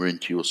humour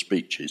into your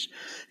speeches.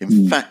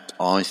 In fact,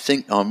 I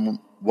think I'm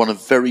one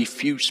of very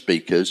few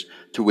speakers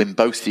to win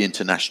both the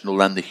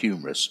international and the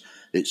humorous.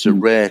 It's a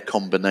rare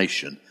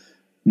combination,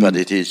 but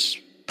it is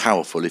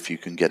powerful if you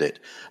can get it.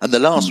 And the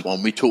last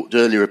one, we talked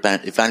earlier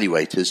about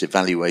evaluators,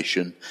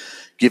 evaluation,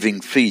 giving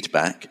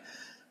feedback.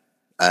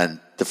 And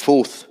the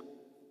 4th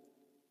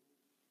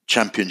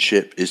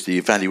championship is the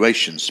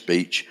evaluation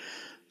speech.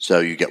 So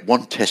you get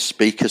one test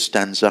speaker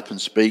stands up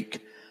and speak,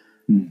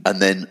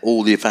 and then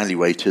all the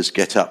evaluators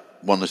get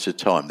up one at a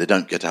time. They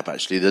don't get up,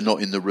 actually. They're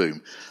not in the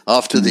room.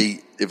 After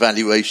the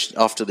evaluation,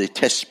 after the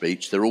test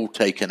speech, they're all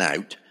taken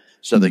out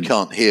so they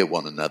can't hear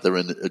one another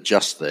and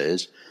adjust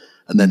theirs.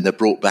 And then they're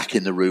brought back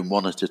in the room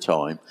one at a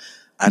time,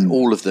 and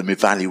all of them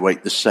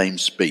evaluate the same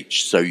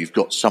speech. So you've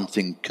got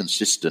something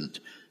consistent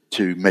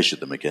to measure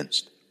them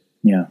against.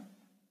 Yeah.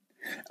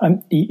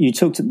 You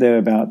talked there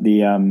about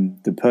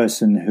the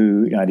person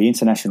who, the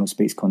international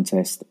speech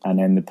contest, and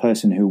then the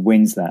person who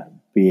wins that,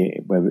 be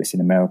it whether it's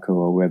in America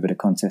or wherever the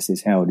contest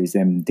is held, is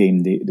then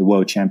deemed the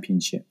world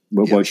championship,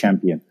 world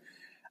champion.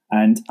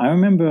 And I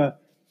remember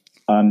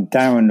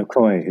Darren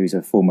LaCroix, who's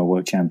a former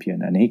world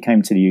champion, and he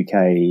came to the UK,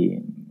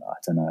 I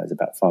don't know, it was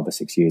about 5 or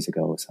 6 years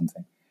ago or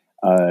something,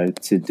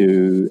 to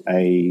do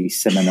a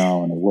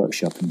seminar and a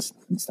workshop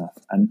and stuff.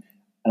 And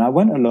I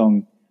went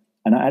along,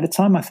 and at the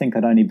time I think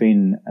I'd only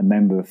been a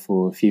member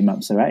for a few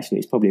months, so actually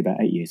it's probably about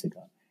 8 years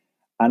ago.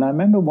 And I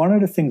remember one of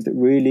the things that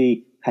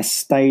really has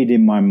stayed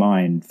in my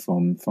mind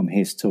from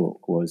his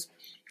talk was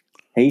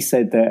he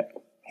said that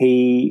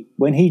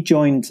when he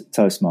joined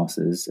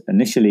Toastmasters,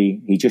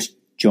 initially he just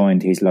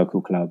joined his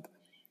local club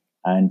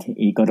and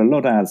he got a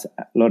lot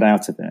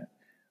out of it.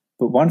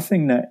 But one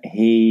thing that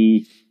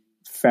he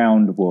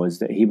found was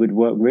that he would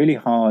work really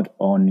hard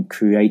on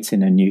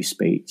creating a new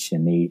speech,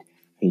 and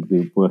he'd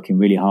be working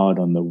really hard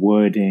on the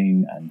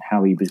wording and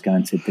how he was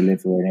going to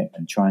deliver it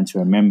and trying to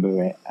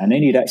remember it. And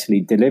then he'd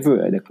actually deliver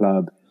it at the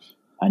club,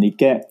 and he'd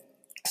get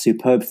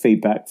superb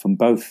feedback from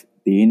both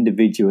the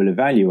individual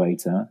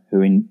evaluator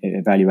who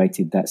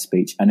evaluated that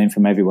speech, and then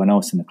from everyone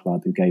else in the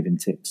club who gave him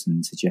tips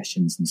and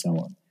suggestions and so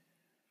on.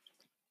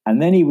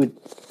 And then he would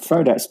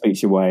throw that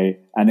speech away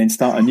and then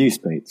start a new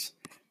speech.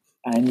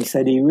 And he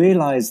said he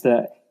realized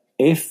that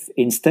if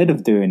instead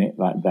of doing it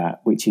like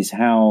that, which is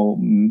how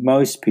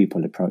most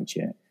people approach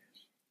it,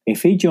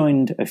 if he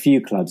joined a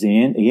few clubs,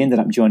 he ended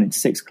up joining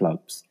 6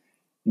 clubs.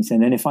 He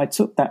said, then if I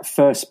took that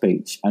first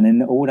speech and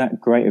then all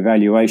that great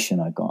evaluation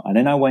I got, and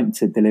then I went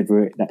to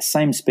deliver that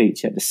same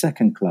speech at the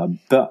second club,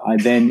 but I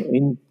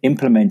then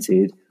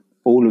implemented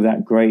all of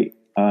that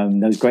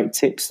those great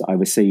tips that I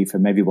received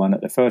from everyone at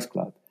the first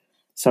club.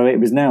 So it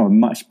was now a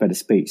much better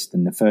speech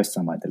than the first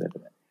time I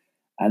delivered it.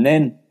 And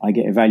then I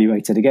get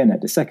evaluated again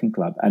at the second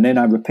club. And then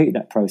I repeat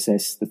that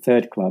process, the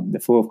third club, the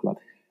fourth club.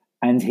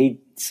 And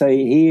he'd say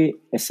he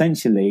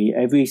essentially,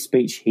 every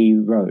speech he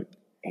wrote,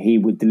 he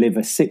would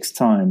deliver 6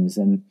 times,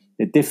 and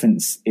the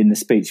difference in the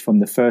speech from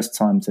the first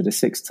time to the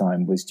 6th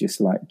time was just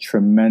like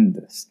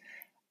tremendous.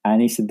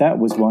 And he said that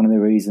was one of the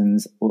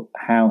reasons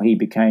how he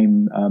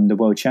became the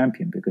world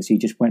champion, because he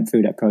just went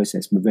through that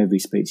process with every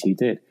speech he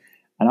did.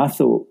 And I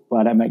thought,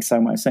 well, that makes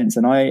so much sense.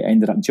 And I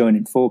ended up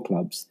joining 4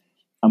 clubs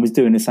and was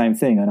doing the same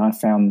thing, and I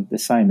found the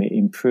same. It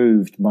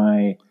improved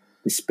the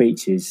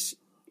speeches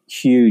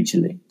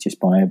hugely just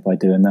by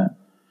doing that.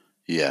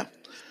 Yeah.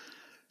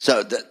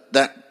 So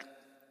that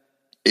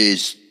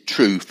is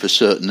true for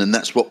certain, and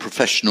that's what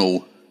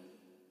professional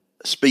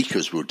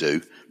speakers will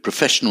do.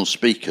 Professional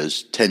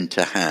speakers tend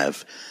to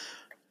have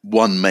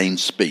one main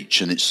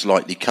speech, and it's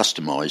slightly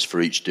customized for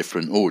each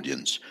different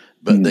audience,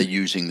 but they're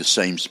using the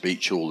same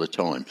speech all the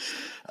time.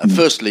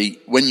 Firstly,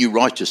 when you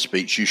write a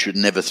speech, you should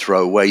never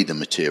throw away the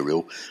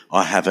material.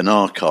 I have an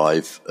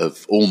archive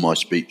of all my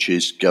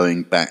speeches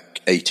going back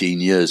 18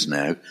 years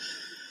now.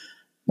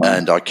 Wow.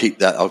 And I keep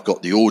that. I've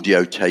got the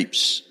audio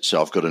tapes,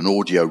 so I've got an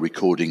audio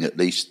recording at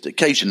least.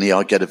 Occasionally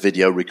I get a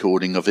video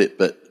recording of it,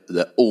 but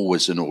they're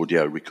always an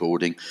audio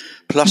recording,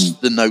 plus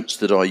the notes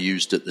that I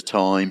used at the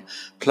time,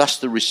 plus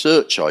the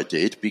research I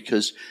did,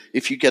 because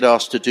if you get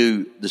asked to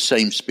do the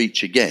same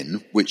speech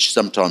again, which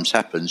sometimes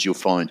happens, you'll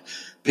find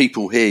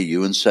people hear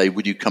you and say,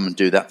 would you come and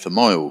do that for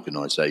my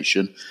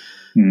organisation?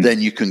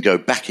 Then you can go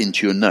back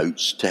into your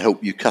notes to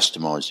help you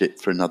customise it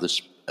for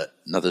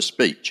another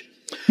speech.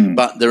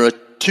 But there are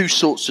 2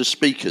 sorts of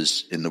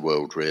speakers in the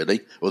world,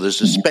 really. Well,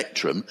 there's a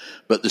spectrum,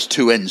 but there's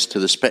 2 ends to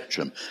the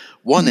spectrum.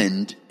 One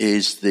end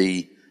is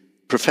the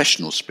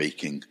professional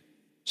speaking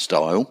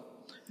style.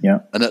 Yeah.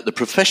 And at the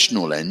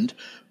professional end,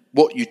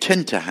 what you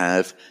tend to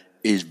have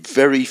is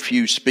very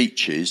few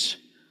speeches,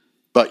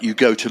 but you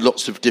go to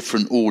lots of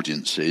different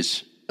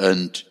audiences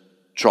and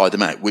try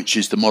them out, which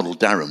is the model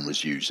Darren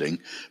was using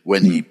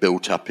when he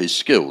built up his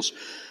skills.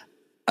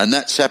 And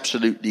that's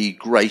absolutely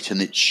great, and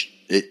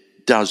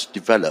it does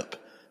develop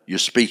your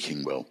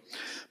speaking well.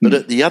 But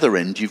at the other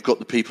end, you've got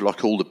the people I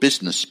call the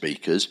business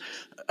speakers,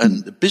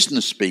 and the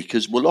business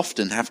speakers will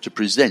often have to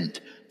present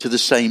to the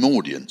same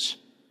audience.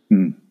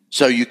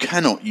 So you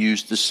cannot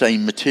use the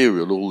same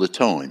material all the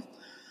time.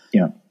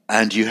 Yeah.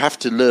 And you have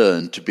to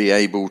learn to be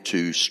able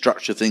to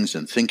structure things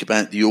and think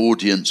about the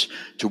audience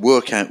to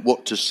work out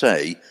what to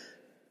say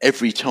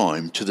every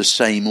time to the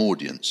same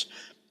audience.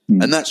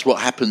 And that's what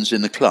happens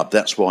in the club.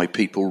 That's why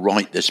people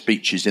write their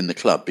speeches in the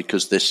club,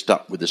 because they're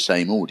stuck with the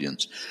same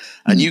audience.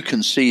 And you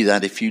can see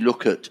that if you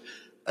look at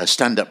a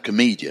stand-up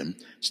comedian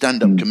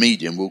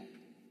will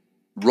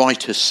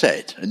write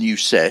a new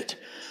set,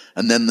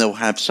 and then they'll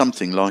have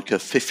something like a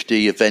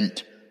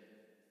 50-event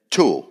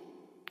tour.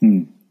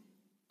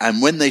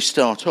 And when they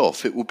start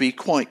off, it will be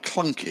quite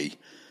clunky.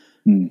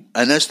 And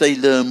as they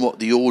learn what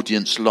the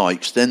audience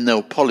likes, then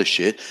they'll polish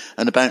it.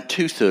 And about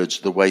 2/3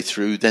 of the way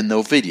through, then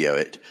they'll video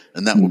it.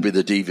 And that will be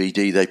the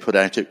DVD they put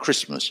out at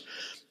Christmas.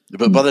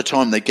 But by the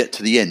time they get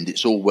to the end,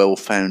 it's all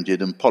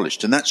well-founded and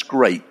polished. And that's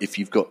great if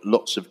you've got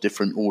lots of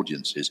different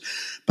audiences.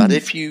 But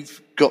if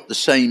you've got the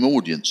same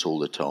audience all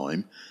the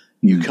time,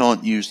 you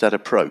can't use that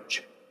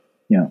approach.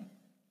 Yeah.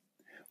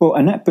 Well,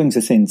 and that brings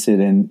us into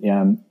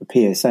the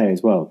PSA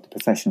as well, the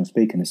Professional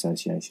Speaking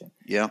Association.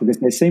 Yeah. Because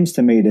there seems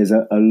to me there's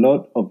a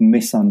lot of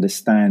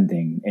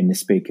misunderstanding in the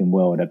speaking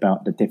world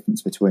about the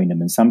difference between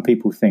them. And some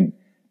people think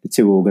the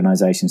two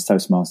organisations,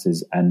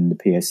 Toastmasters and the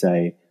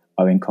PSA,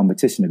 are in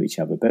competition with each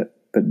other. But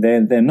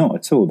they're not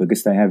at all,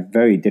 because they have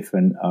very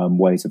different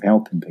ways of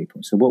helping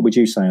people. So what would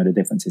you say are the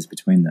differences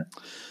between them?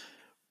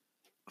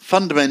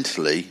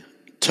 Fundamentally,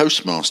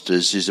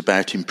 Toastmasters is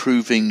about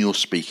improving your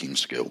speaking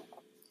skill.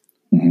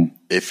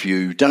 If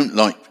you don't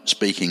like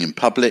speaking in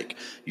public,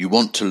 you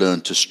want to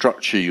learn to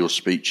structure your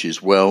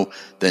speeches well,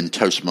 then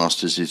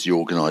Toastmasters is the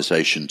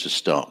organisation to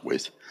start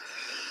with.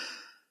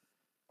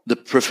 The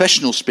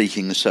Professional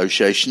Speaking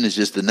Association is,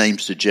 as the name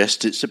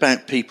suggests, it's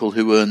about people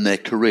who earn their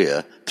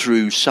career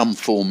through some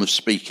form of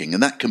speaking,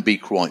 and that can be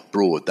quite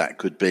broad. They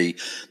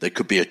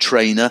could be a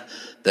trainer,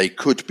 they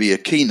could be a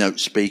keynote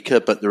speaker,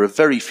 but there are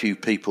very few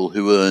people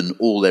who earn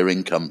all their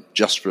income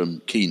just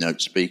from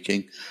keynote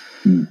speaking.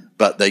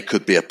 But they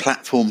could be a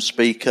platform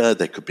speaker,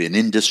 they could be an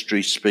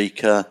industry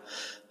speaker,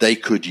 they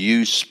could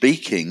use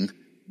speaking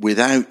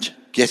without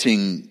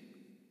getting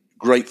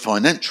great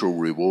financial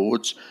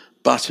rewards,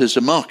 but as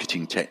a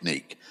marketing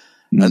technique.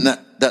 And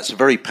that's a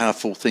very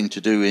powerful thing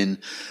to do in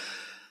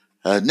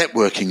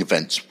networking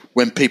events.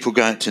 When people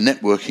go out to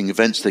networking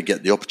events, they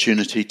get the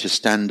opportunity to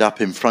stand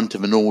up in front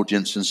of an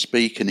audience and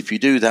speak. And if you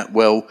do that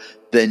well,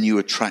 then you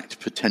attract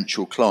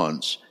potential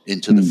clients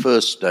into the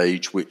first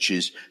stage, which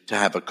is to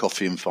have a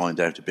coffee and find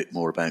out a bit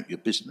more about your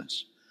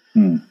business.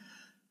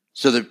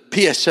 So the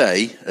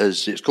PSA,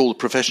 as it's called, the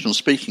Professional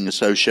Speaking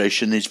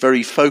Association, is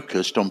very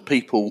focused on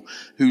people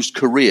whose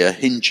career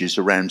hinges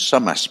around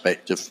some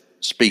aspect of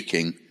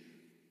speaking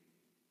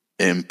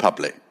in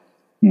public.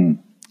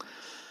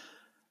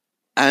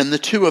 And the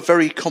two are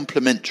very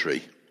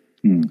complementary.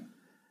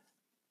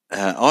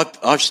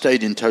 I've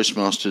stayed in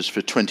Toastmasters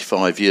for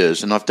 25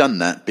 years, and I've done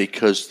that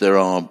because there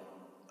are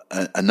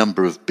a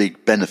number of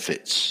big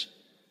benefits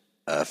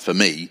for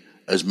me,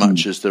 as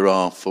much as there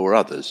are for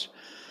others.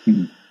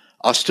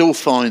 I still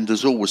find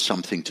there's always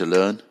something to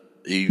learn.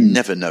 You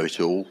never know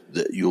it all.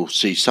 That you'll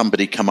see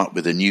somebody come up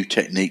with a new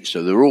technique,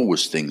 so there are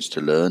always things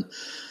to learn.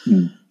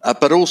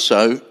 But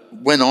also,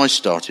 when I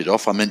started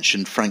off, I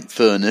mentioned Frank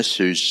Furness,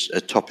 who's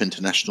a top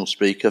international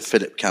speaker,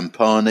 Philip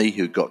Campani,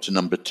 who got to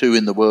number 2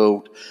 in the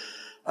world.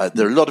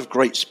 There are a lot of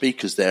great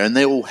speakers there, and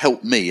they all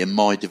helped me in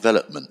my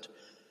development.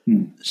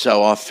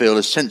 So I feel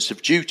a sense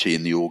of duty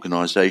in the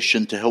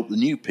organisation to help the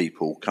new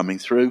people coming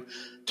through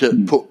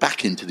to put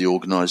back into the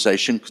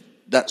organisation.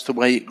 That's the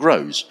way it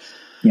grows.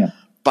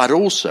 But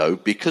also,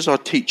 because I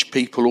teach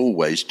people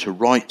always to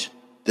write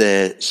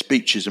their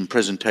speeches and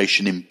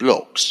presentation in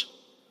blocks,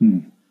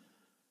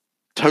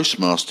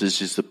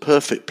 Toastmasters is the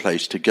perfect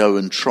place to go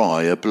and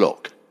try a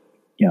block.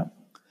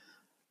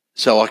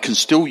 So I can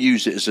still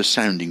use it as a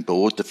sounding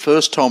board. The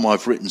first time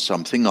I've written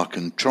something, I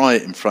can try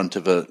it in front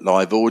of a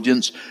live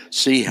audience,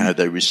 see how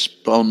they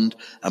respond.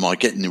 Am I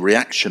getting the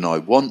reaction I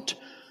want?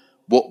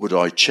 What would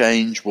I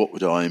change? What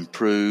would I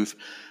improve?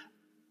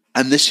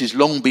 And this is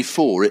long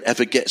before it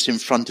ever gets in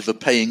front of a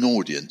paying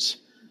audience.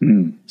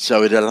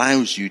 So it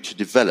allows you to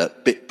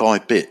develop bit by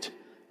bit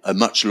a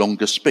much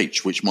longer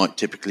speech, which might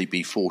typically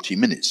be 40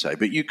 minutes, say,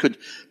 but you could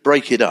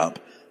break it up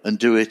and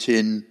do it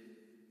in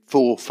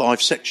 4 or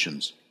 5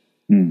 sections.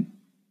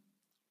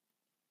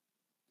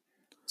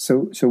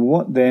 So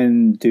what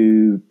then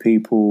do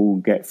people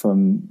get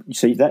from?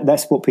 So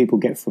that's what people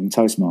get from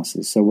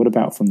Toastmasters. So what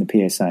about from the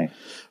PSA?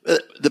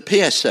 The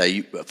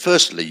PSA,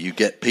 firstly, you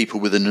get people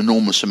with an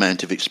enormous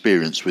amount of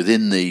experience.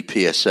 Within the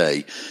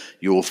PSA,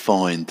 you'll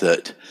find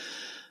that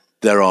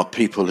there are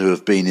people who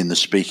have been in the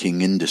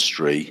speaking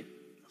industry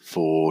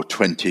for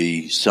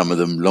 20, some of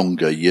them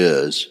longer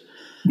years.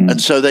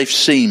 And so they've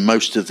seen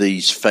most of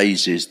these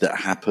phases that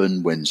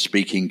happen when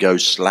speaking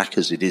goes slack,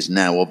 as it is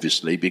now,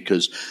 obviously,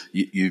 because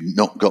you've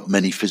not got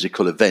many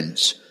physical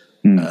events.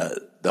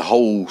 The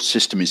whole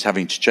system is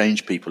having to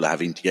change. People are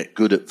having to get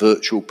good at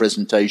virtual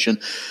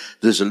presentation.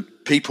 There's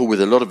people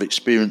with a lot of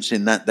experience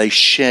in that. They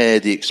share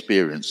the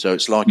experience. So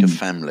it's like a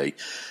family.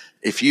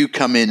 If you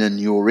come in and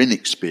you're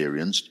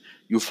inexperienced,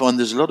 you'll find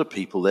there's a lot of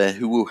people there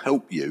who will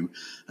help you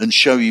and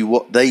show you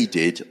what they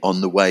did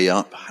on the way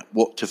up,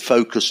 what to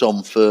focus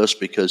on first,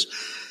 because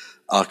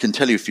I can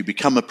tell you, if you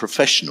become a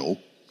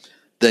professional,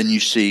 then you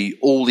see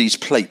all these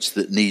plates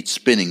that need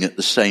spinning at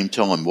the same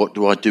time. What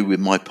do I do with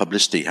my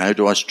publicity? How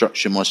do I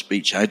structure my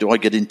speech? How do I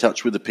get in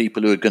touch with the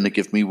people who are going to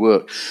give me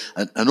work?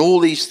 And all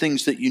these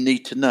things that you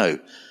need to know.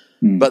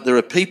 But there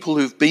are people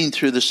who've been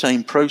through the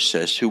same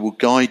process who will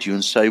guide you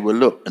and say, well,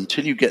 look,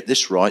 until you get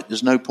this right,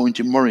 there's no point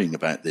in worrying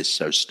about this.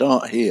 So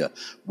start here,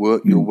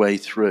 work your way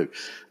through.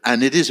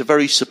 And it is a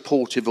very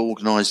supportive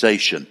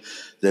organisation.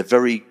 They're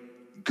very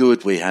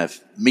good. We have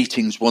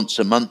meetings once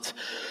a month.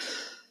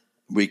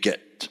 We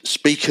get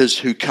speakers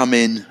who come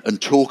in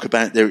and talk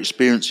about their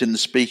experience in the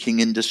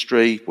speaking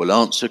industry. We'll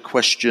answer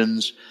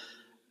questions,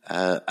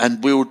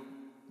 and we'll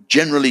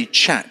generally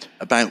chat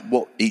about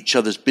what each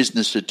other's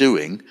business are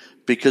doing,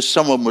 because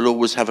someone will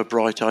always have a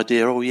bright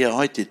idea. Oh, yeah,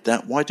 I did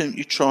that. Why don't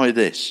you try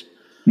this?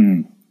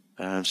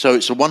 So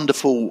it's a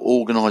wonderful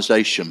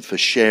organisation for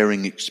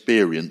sharing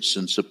experience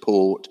and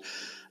support.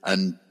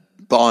 And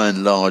by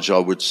and large, I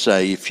would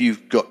say if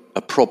you've got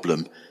a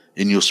problem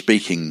in your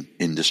speaking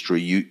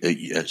industry,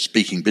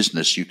 speaking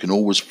business, you can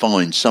always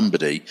find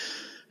somebody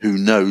who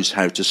knows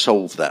how to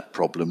solve that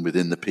problem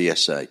within the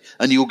PSA.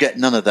 And you'll get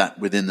none of that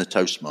within the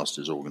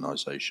Toastmasters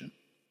organisation.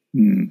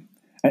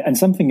 And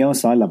something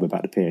else I love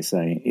about the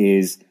PSA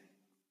is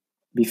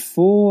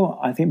before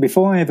I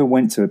ever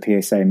went to a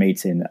PSA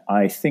meeting,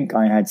 I think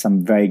I had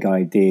some vague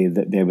idea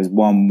that there was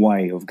one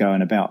way of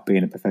going about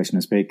being a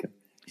professional speaker.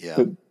 Yeah.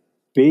 But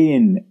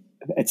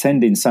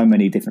attending so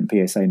many different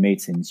PSA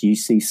meetings, you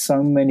see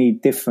so many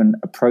different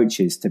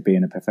approaches to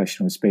being a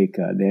professional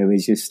speaker. There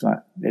is just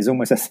there's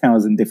almost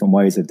 1,000 different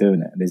ways of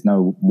doing it. There's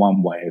no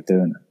one way of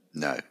doing it.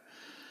 No.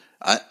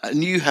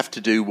 And you have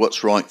to do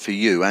what's right for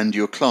you and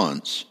your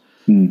clients.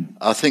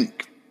 I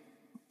think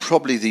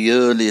probably the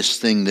earliest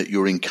thing that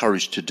you're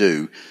encouraged to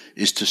do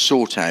is to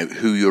sort out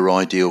who your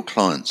ideal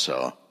clients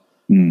are.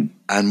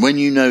 And when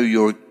you know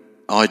your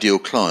ideal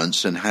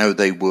clients and how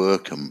they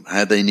work and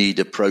how they need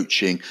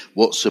approaching,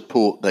 what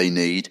support they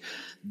need,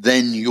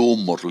 then your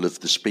model of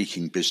the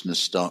speaking business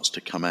starts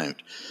to come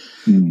out.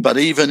 But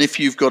even if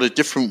you've got a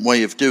different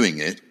way of doing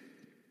it,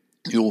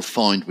 you'll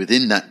find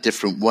within that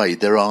different way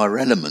there are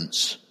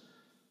elements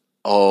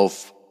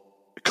of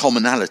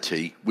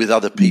commonality with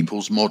other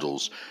people's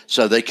models.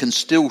 So they can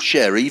still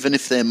share, even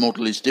if their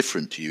model is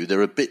different to you,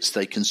 there are bits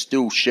they can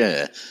still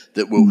share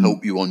that will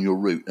help you on your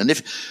route. And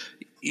if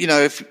you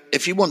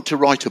want to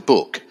write a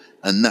book,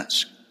 and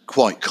that's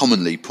quite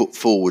commonly put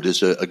forward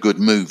as a good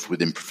move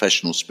within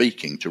professional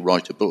speaking, to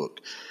write a book,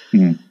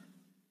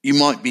 you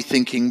might be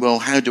thinking, well,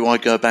 how do I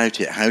go about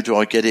it? How do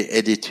I get it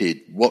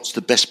edited? What's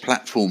the best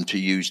platform to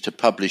use to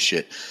publish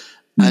it?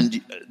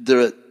 And there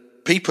are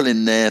people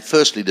in there.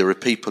 Firstly, there are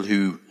people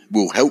who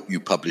will help you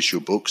publish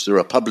your books. There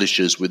are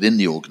publishers within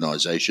the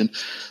organisation,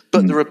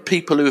 but there are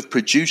people who have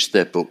produced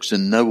their books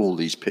and know all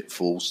these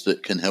pitfalls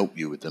that can help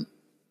you with them.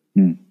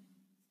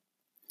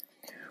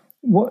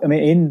 What I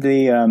mean, in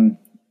the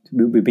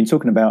we've been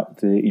talking about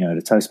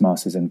the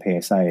Toastmasters and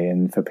PSA,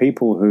 and for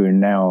people who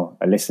now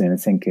are listening and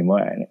thinking,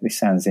 well, this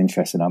sounds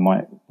interesting, I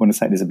might want to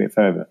take this a bit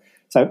further.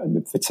 So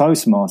for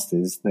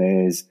Toastmasters,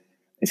 there's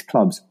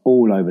clubs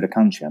all over the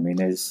country. I mean,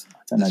 there's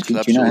I don't know, do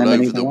you know how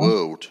many over the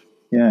world?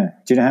 Yeah.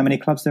 Do you know how many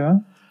clubs there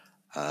are?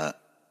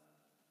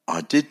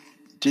 I did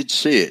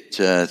see it.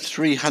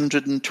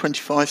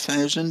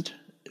 325,000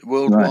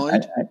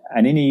 worldwide. Right.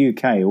 And in the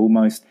UK,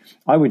 almost,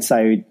 I would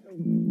say,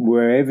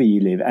 wherever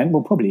you live, and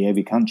well, probably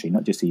every country,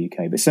 not just the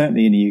UK, but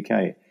certainly in the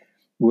UK,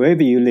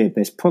 wherever you live,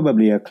 there's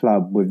probably a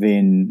club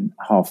within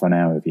half an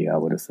hour of you, I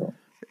would have thought.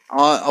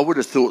 I would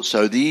have thought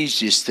so. The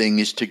easiest thing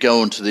is to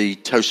go onto the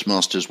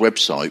Toastmasters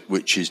website,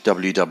 which is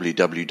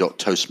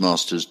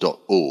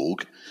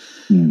www.toastmasters.org.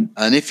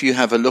 And if you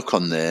have a look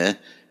on there,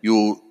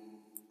 you'll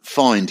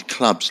find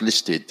clubs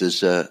listed.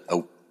 There's a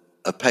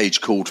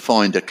page called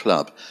Find a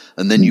Club,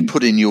 and then you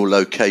put in your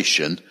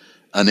location,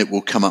 and it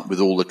will come up with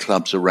all the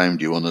clubs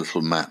around you on a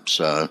little map.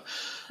 So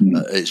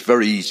it's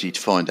very easy to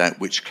find out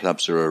which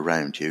clubs are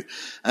around you.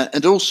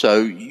 And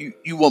also,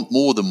 you want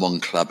more than one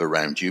club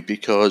around you,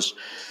 because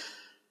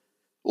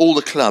all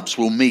the clubs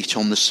will meet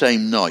on the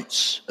same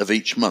nights of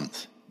each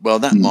month. Well,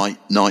 that night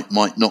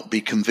might not be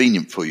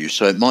convenient for you,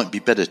 so it might be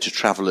better to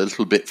travel a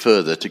little bit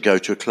further to go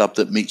to a club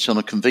that meets on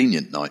a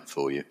convenient night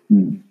for you.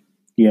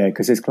 Yeah,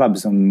 because there's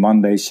clubs on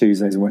Mondays,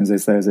 Tuesdays,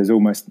 Wednesdays, Thursdays,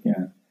 almost,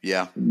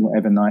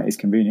 whatever night is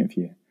convenient for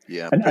you.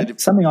 Yeah, and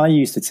something I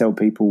used to tell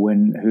people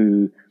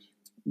when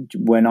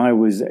I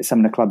was at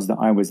some of the clubs that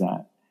I was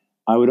at,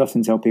 I would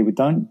often tell people,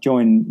 don't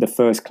join the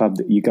first club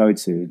that you go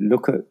to.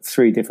 Look at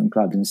 3 different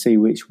clubs and see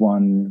which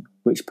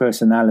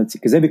personality,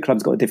 because every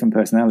club's got a different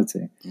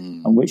personality,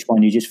 and which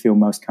one you just feel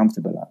most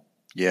comfortable at.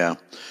 Yeah.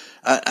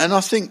 And I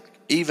think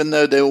even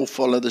though they all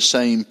follow the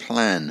same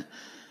plan,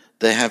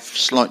 they have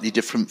slightly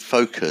different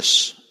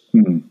focus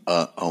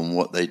on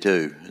what they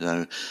do.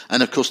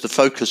 And of course, the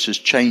focus has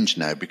changed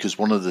now, because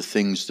one of the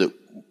things that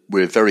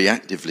we're very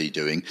actively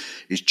doing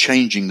is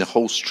changing the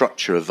whole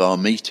structure of our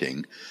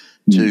meeting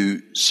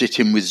to sit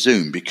in with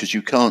Zoom, because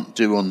you can't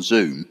do on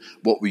Zoom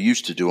what we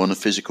used to do on a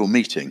physical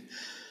meeting.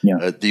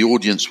 The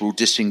audience will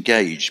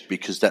disengage,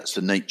 because that's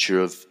the nature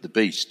of the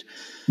beast.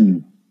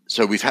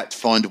 So we've had to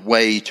find a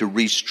way to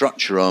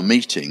restructure our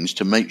meetings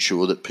to make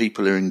sure that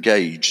people are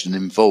engaged and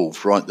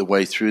involved right the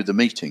way through the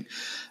meeting.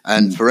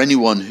 And for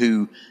anyone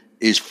who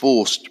is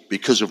forced,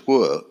 because of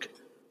work,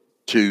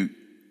 to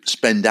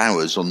spend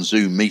hours on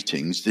Zoom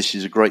meetings, this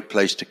is a great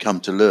place to come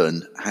to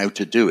learn how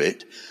to do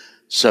it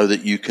so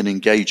that you can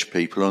engage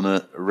people on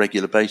a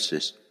regular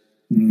basis.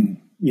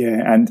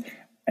 Yeah,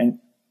 and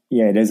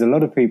yeah, there's a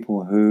lot of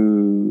people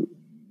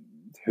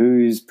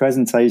whose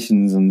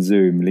presentations on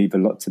Zoom leave a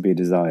lot to be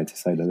desired, to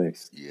say the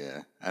least.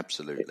 Yeah,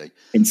 absolutely.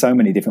 In so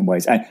many different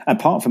ways. And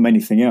apart from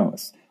anything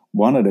else,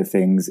 one of the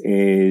things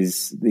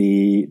is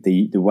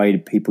the way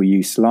that people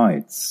use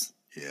slides.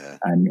 Yeah.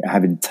 And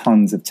having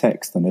tons of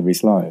text on every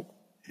slide.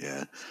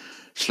 Yeah.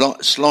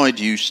 Slide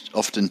use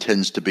often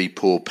tends to be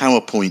poor.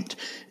 PowerPoint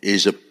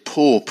is a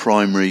poor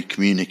primary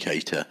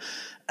communicator,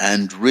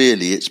 and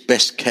really it's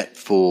best kept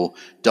for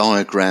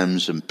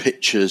diagrams and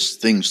pictures,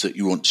 things that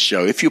you want to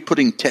show. If you're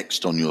putting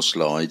text on your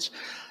slides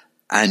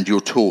and you're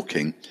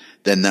talking,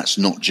 then that's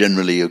not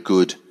generally a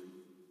good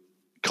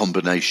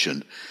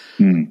combination.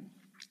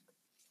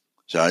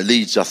 So it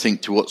leads, I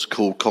think, to what's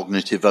called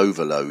cognitive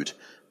overload,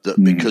 that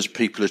because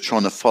people are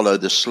trying to follow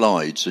the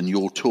slides and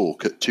your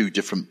talk at two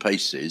different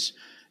paces,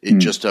 it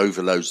just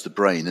overloads the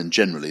brain, and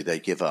generally they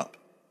give up.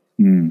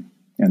 And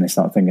they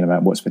start thinking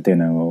about what's for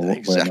dinner or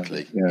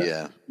exactly.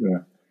 Yeah.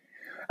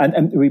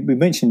 And we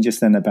mentioned just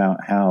then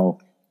about how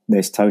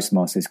there's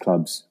Toastmasters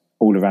clubs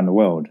all around the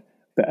world,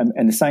 but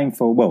and the same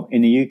for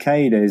in the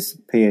UK there's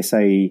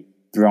PSA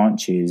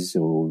branches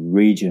or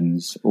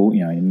regions, all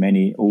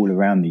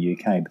around the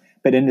UK.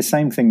 But then the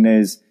same thing,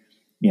 there's,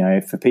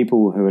 for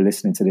people who are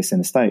listening to this in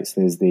the States,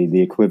 there's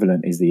the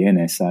equivalent is the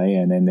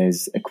NSA, and then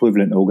there's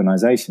equivalent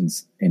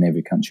organisations in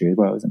every country as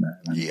well, isn't there?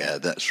 Yeah,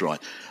 that's right.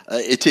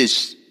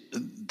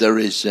 There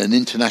is an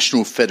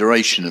International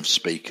Federation of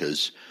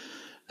Speakers.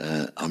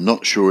 I'm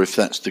not sure if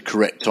that's the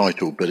correct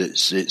title, but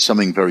it's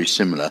something very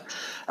similar.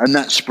 And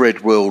that's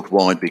spread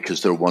worldwide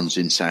because there are ones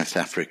in South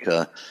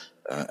Africa,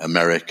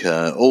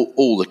 America,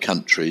 all the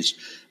countries.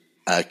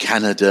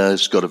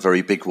 Canada's got a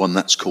very big one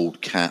that's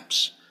called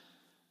CAPS.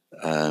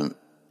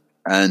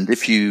 And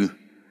if you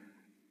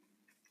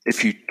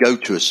go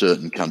to a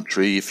certain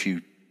country, if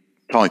you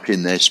type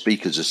in their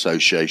Speakers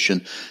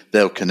Association,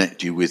 they'll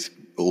connect you with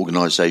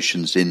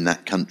organisations in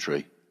that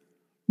country.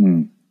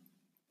 And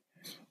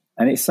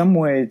it's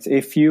somewhere,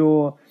 if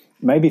you're,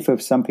 maybe for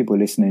some people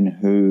listening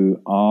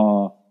who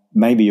are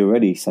maybe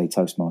already, say,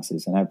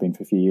 Toastmasters and have been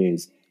for a few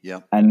years,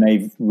 and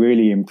they've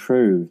really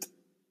improved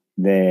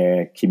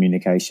their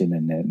communication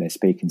and their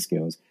speaking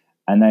skills,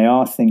 and they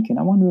are thinking,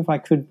 I wonder if I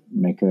could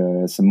make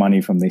some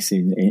money from this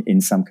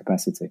in some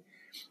capacity.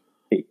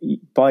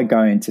 By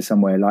going to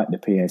somewhere like the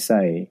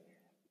PSA,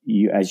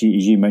 as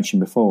you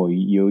mentioned before,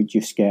 you'll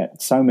just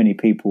get so many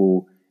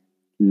people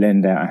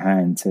lend out a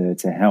hand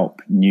to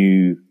help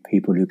new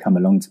people who come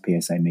along to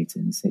PSA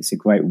meetings. It's a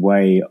great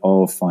way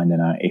of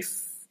finding out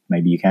if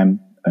maybe you can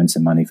earn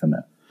some money from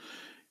it.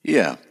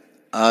 Yeah.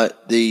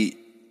 The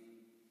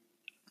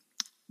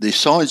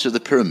sides of the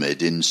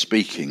pyramid in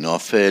speaking are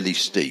fairly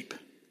steep.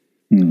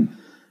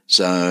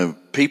 So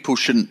people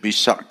shouldn't be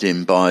sucked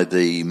in by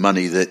the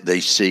money that they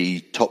see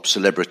top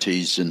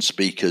celebrities and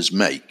speakers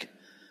make.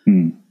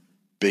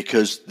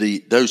 Because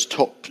those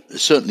top,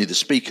 certainly the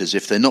speakers,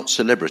 if they're not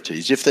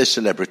celebrities, if they're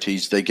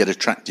celebrities, they get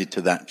attracted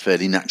to that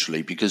fairly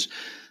naturally because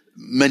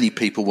many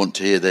people want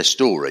to hear their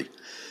story.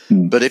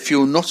 But if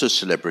you're not a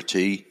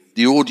celebrity,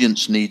 the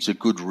audience needs a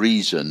good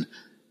reason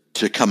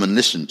to come and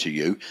listen to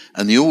you,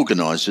 and the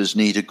organisers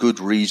need a good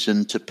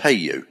reason to pay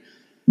you.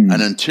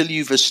 And until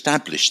you've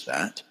established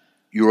that,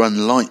 you're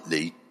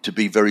unlikely to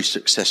be very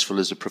successful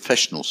as a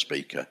professional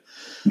speaker.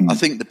 I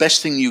think the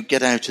best thing you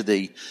get out of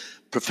the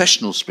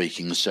Professional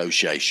Speaking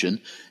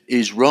Association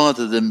is,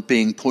 rather than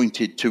being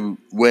pointed to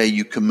where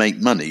you can make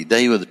money,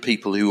 they are the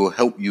people who will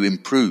help you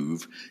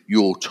improve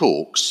your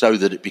talk so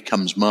that it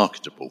becomes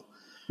marketable.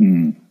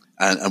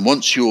 And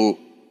once your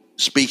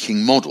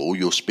speaking model,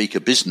 your speaker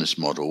business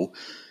model,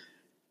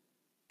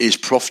 is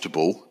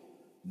profitable,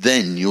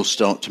 then you'll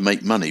start to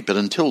make money. But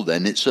until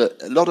then, it's a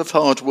lot of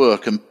hard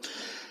work, and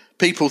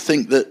people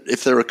think that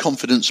if they're a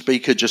confident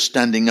speaker, just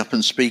standing up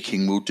and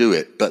speaking will do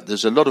it. But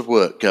there's a lot of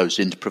work goes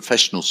into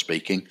professional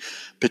speaking,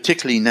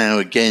 particularly now,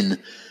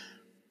 again,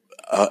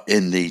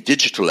 in the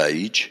digital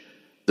age,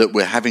 that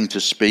we're having to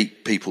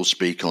speak. People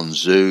speak on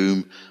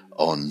Zoom,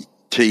 on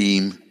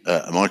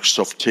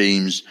Microsoft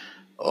Teams,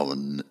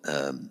 on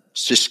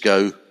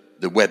Cisco,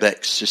 the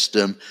WebEx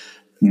system.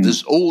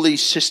 There's all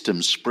these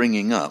systems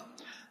springing up,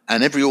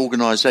 and every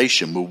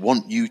organisation will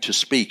want you to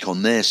speak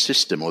on their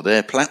system or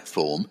their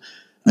platform.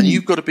 And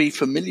you've got to be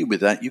familiar with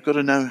that. You've got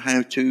to know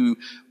how to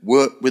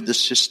work with the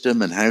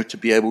system and how to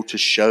be able to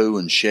show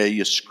and share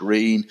your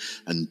screen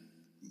and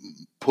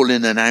pull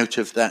in and out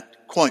of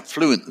that quite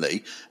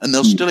fluently. And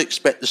they'll still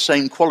expect the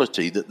same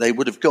quality that they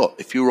would have got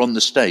if you were on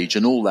the stage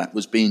and all that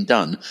was being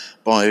done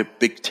by a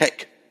big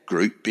tech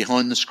group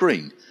behind the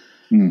screen.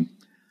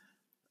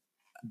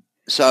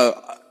 So,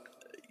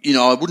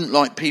 I wouldn't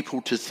like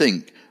people to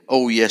think,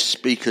 oh, yes,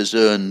 speakers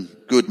earn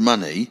good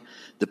money.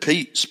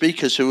 The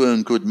speakers who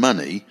earn good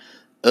money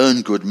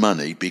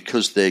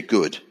because they're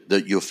good.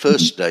 That your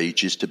first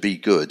stage is to be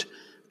good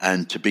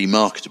and to be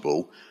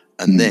marketable,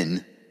 and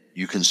then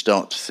you can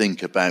start to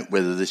think about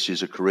whether this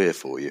is a career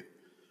for you.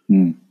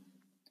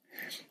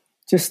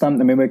 Just,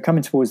 we're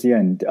coming towards the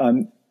end.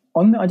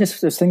 I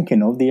just was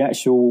thinking of the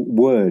actual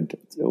word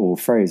or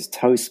phrase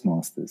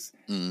Toastmasters.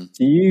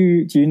 Do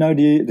you know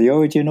the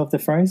origin of the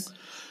phrase?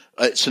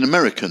 It's an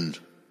American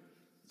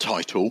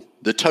title.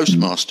 The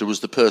Toastmaster was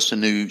the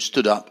person who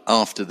stood up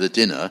after the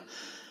dinner,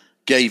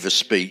 gave a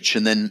speech,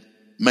 and then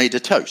made a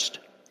toast.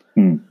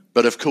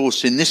 But of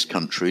course, in this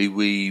country,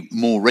 we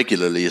more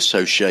regularly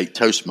associate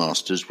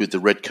Toastmasters with the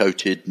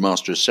red-coated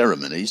Master of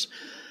Ceremonies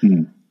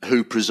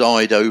who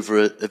preside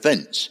over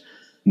events.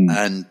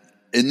 And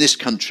in this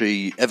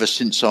country, ever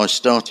since I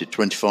started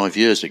 25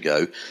 years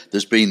ago,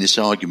 there's been this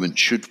argument,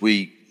 should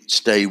we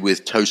stay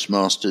with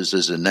Toastmasters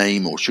as a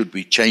name or should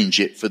we change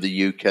it for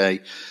the UK?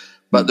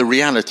 But the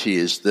reality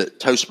is that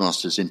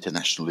Toastmasters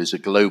International is a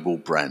global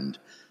brand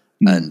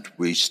and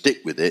we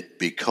stick with it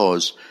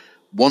because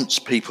once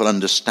people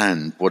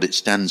understand what it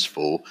stands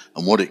for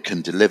and what it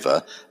can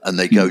deliver and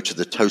they go to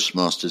the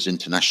Toastmasters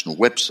International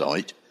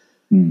website,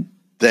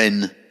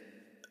 then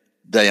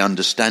they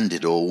understand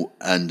it all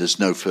and there's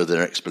no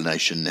further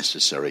explanation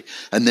necessary.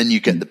 And then you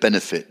get the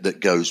benefit that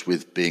goes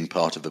with being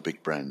part of a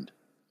big brand.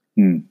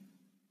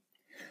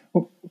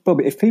 Well,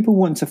 Bob, if people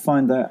want to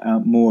find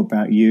out more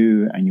about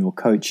you and your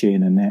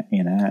coaching and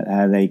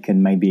how they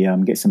can maybe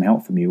get some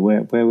help from you,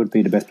 where would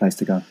be the best place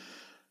to go?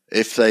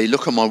 If they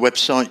look on my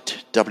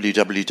website,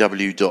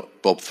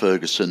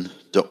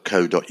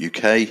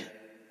 www.bobferguson.co.uk,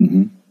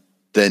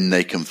 then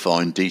they can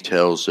find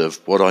details of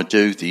what I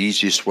do. The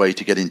easiest way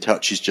to get in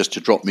touch is just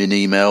to drop me an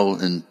email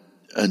and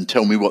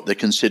tell me what they're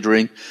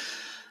considering.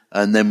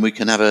 And then we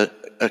can have a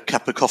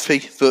cup of coffee,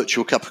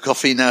 virtual cup of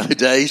coffee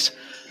nowadays,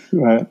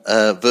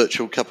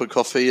 virtual cup of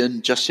coffee,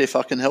 and just see if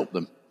I can help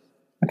them.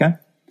 Okay.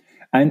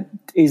 And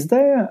is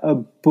there a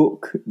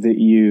book that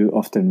you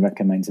often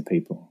recommend to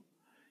people?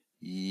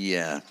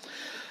 Yeah.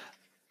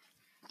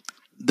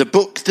 The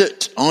book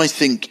that I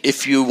think,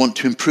 if you want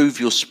to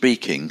improve your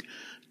speaking,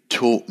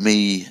 taught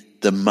me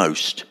the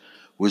most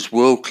was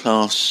World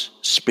Class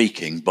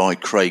Speaking by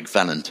Craig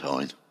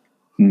Valentine.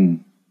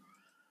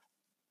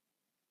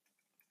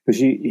 Because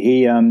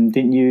he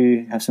didn't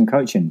you have some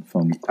coaching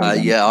from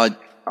Craig?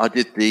 I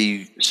did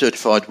the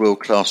Certified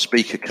World Class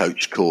Speaker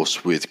Coach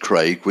course with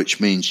Craig, which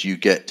means you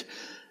get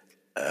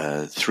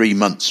 3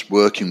 months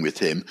working with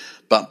him.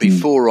 But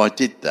before I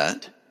did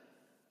that,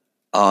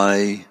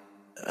 I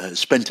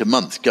spent a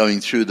month going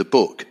through the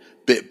book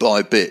bit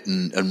by bit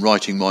and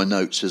writing my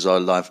notes as I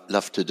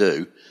love to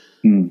do.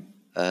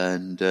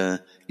 And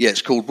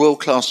it's called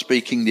World Class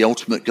Speaking, The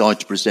Ultimate Guide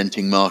to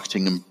Presenting,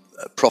 Marketing and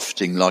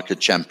Profiting Like a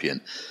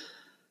Champion.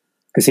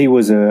 Because he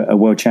was a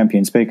world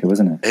champion speaker,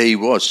 wasn't he? He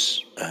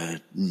was.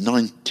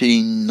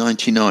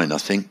 1999, I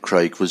think,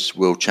 Craig was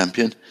world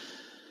champion.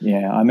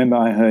 Yeah, I remember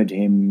I heard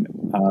him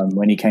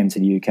when he came to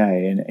the UK,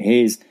 and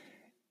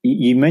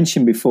you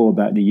mentioned before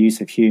about the use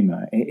of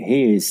humour.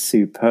 He is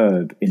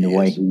superb in the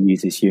way he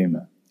uses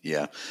humour.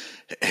 Yeah.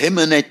 Him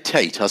and Ed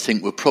Tate, I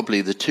think, were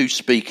probably the two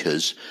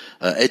speakers.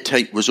 Ed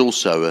Tate was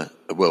also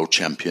a world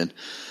champion.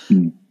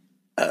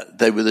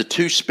 They were the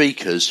two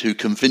speakers who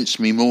convinced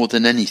me more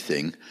than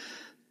anything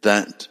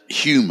that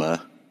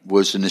humour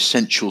was an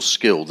essential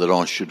skill that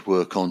I should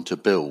work on to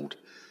build.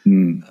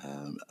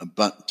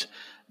 But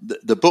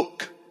the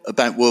book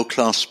about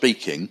world-class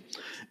speaking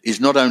is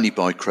not only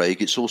by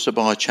Craig, it's also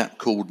by a chap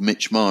called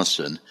Mitch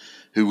Marson,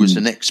 who was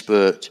an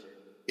expert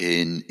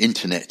in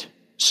internet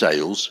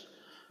sales.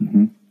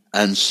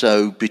 And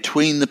so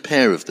between the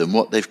pair of them,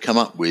 what they've come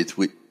up with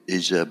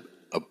is a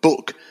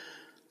book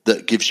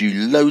that gives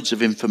you loads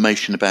of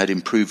information about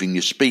improving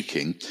your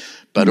speaking,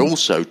 but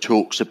also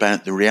talks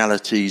about the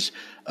realities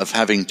of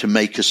having to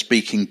make a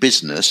speaking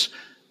business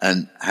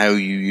and how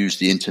you use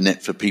the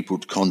internet for people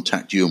to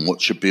contact you and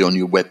what should be on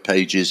your web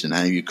pages and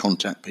how you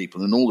contact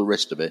people and all the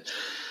rest of it.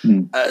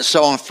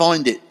 So I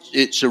find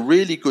it's a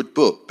really good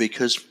book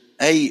because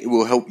A, it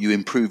will help you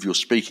improve your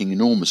speaking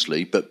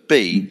enormously, but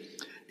B,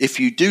 if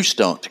you do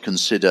start to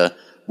consider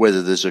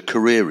whether there's a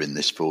career in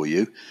this for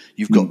you,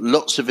 you've got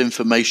lots of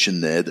information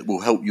there that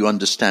will help you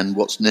understand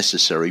what's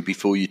necessary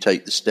before you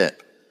take the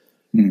step.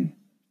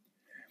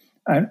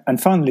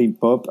 And finally,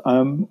 Bob,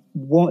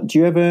 do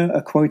you have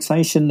a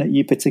quotation that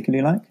you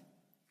particularly like?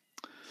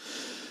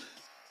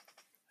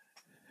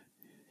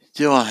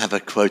 Do I have a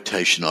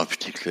quotation I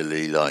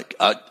particularly like?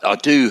 I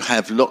do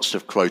have lots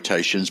of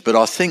quotations, but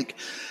I think,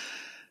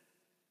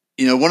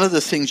 one of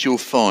the things you'll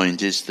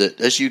find is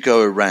that as you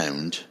go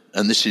around,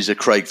 and this is a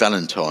Craig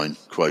Valentine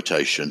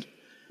quotation,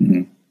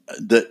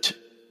 that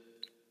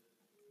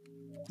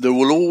there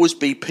will always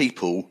be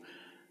people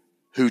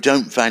who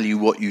don't value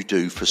what you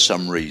do for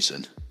some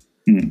reason.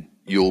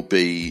 You'll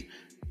be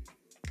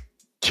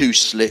too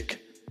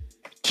slick,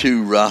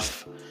 too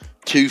rough,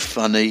 too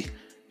funny,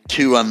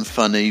 too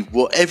unfunny,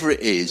 whatever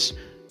it is,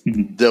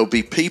 there'll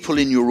be people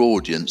in your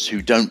audience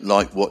who don't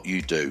like what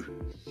you do.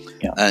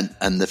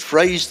 And the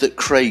phrase that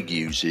Craig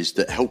uses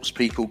that helps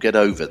people get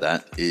over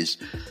that is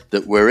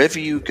that wherever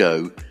you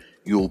go,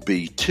 you'll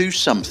be too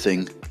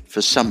something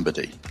for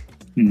somebody.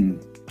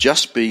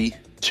 Just be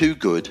too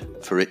good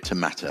for it to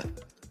matter.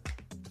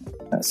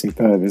 That's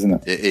superb, isn't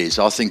it? It is.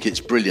 I think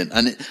it's brilliant.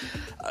 And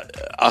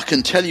I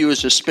can tell you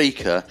as a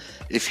speaker,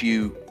 if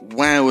you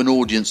wow an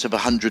audience of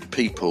 100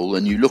 people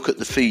and you look at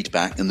the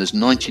feedback and there's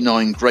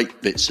 99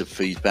 great bits of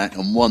feedback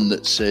and one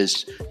that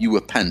says, you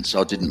were pants,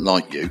 I didn't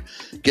like you,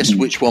 guess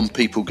which one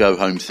people go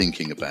home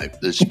thinking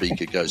about, the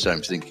speaker goes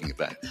home thinking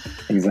about.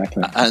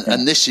 Exactly.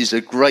 And this is a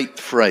great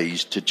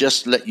phrase to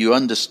just let you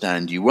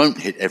understand you won't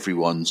hit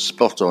everyone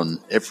spot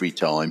on every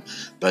time,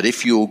 but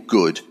if you're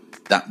good,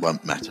 that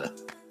won't matter.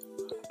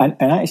 And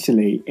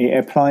actually, it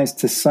applies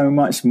to so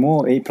much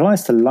more. It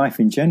applies to life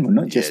in general,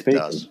 not just speaking.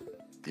 It does.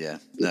 Yeah,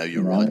 no,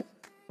 you're right.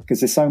 Because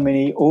there's so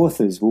many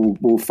authors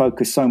will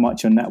focus so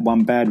much on that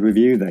one bad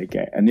review they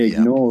get and they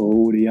ignore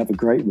all the other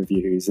great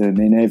reviews and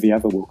in every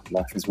other walk of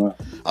life as well.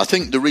 I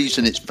think the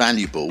reason it's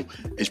valuable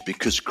is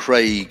because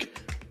Craig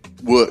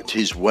worked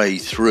his way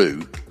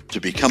through to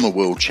become a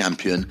world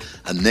champion,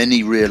 and then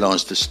he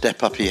realised the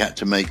step up he had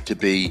to make to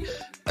be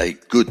a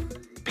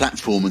good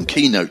platform and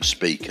keynote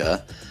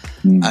speaker,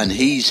 and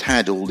he's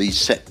had all these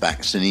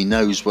setbacks and he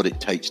knows what it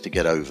takes to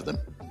get over them.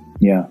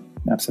 Yeah,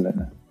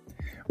 absolutely.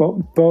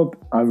 Well, Bob,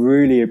 I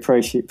really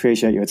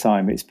appreciate your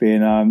time. It's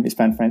been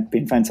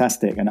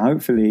fantastic, and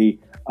hopefully,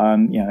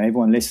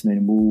 everyone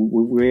listening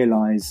will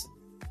realise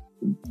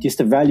just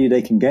the value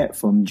they can get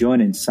from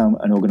joining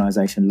an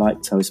organisation like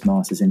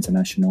Toastmasters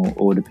International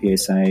or the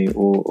PSA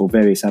or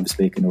various other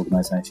speaking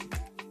organisations.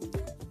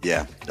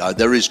 Yeah,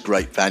 there is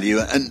great value,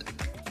 and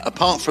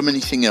apart from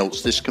anything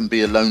else, this can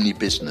be a lonely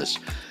business.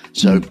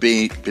 So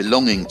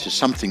belonging to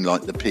something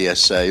like the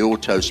PSA or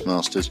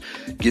Toastmasters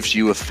gives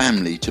you a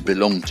family to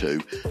belong to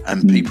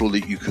and people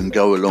that you can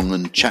go along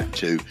and chat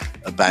to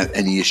about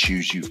any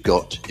issues you've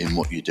got in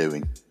what you're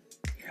doing.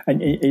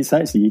 And it's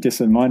actually, you just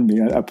remind me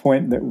a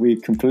point that we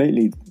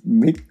completely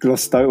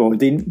glossed over or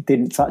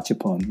didn't touch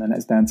upon, and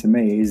that's down to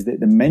me, is that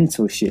the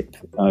mentorship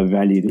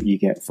value that you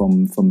get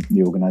from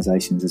the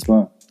organisations as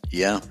well.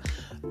 Yeah.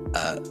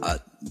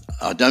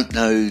 I don't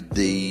know,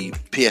 the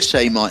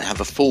PSA might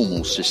have a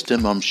formal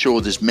system. I'm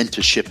sure there's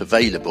mentorship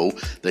available.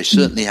 They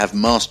certainly have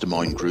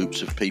mastermind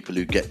groups of people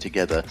who get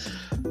together.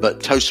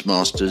 But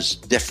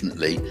Toastmasters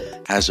definitely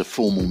has a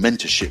formal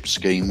mentorship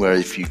scheme where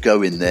if you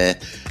go in there,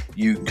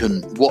 you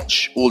can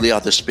watch all the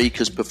other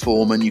speakers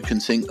perform and you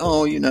can think,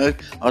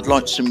 I'd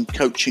like some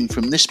coaching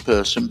from this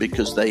person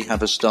because they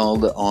have a style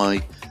that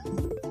I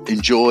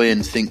enjoy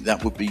and think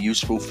that would be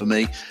useful for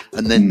me,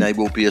 and then they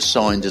will be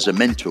assigned as a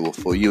mentor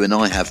for you. And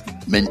I have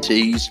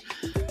mentees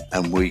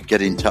and we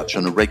get in touch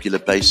on a regular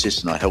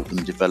basis and I help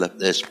them develop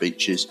their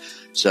speeches.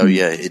 So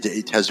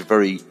it has a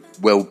very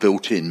well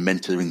built in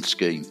mentoring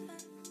scheme.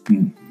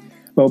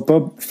 Well,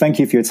 Bob, thank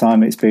you for your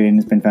time. It's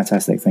been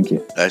fantastic. Thank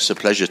you. It's a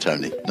pleasure,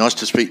 Tony. Nice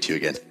to speak to you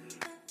again.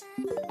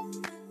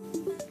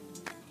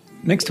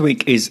 Next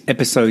week is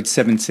episode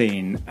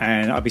 17,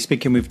 and I'll be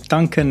speaking with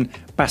Duncan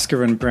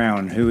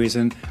Bascarin-Brown, who is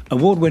an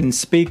award-winning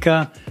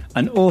speaker,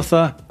 an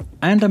author,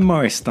 and a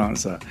Morris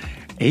dancer.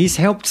 He's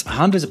helped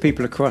hundreds of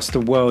people across the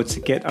world to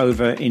get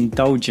over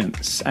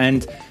indulgence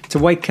and to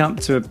wake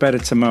up to a better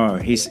tomorrow.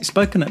 He's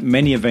spoken at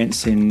many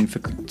events for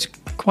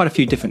quite a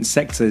few different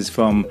sectors,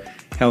 from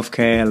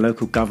healthcare,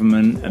 local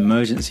government,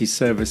 emergency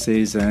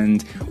services,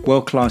 and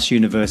world-class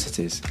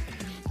universities.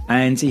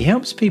 And he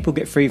helps people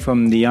get free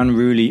from the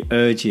unruly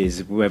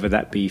urges, whether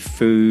that be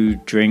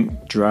food,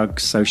 drink,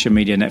 drugs, social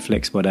media,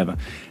 Netflix, whatever.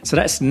 So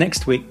that's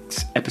next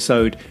week's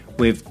episode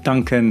with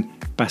Duncan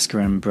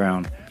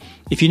Bascarin-Brown.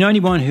 If you know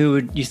anyone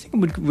who you think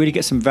would really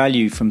get some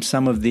value from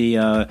some of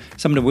the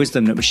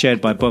wisdom that was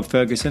shared by Bob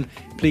Ferguson,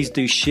 please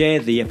do share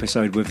the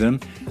episode with them.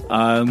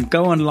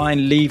 Go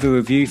online, leave a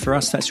review for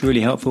us. That's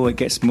really helpful. It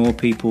gets more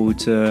people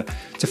to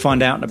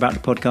find out about the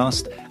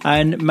podcast.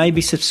 And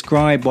maybe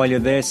subscribe while you're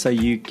there so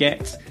you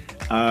get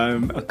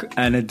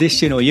an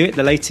edition, or you get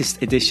the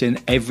latest edition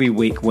every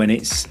week when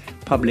it's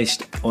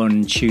published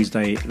on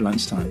Tuesday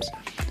lunchtimes.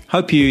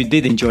 Hope you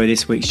did enjoy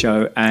this week's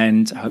show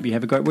and hope you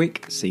have a great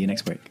week. See you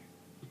next week.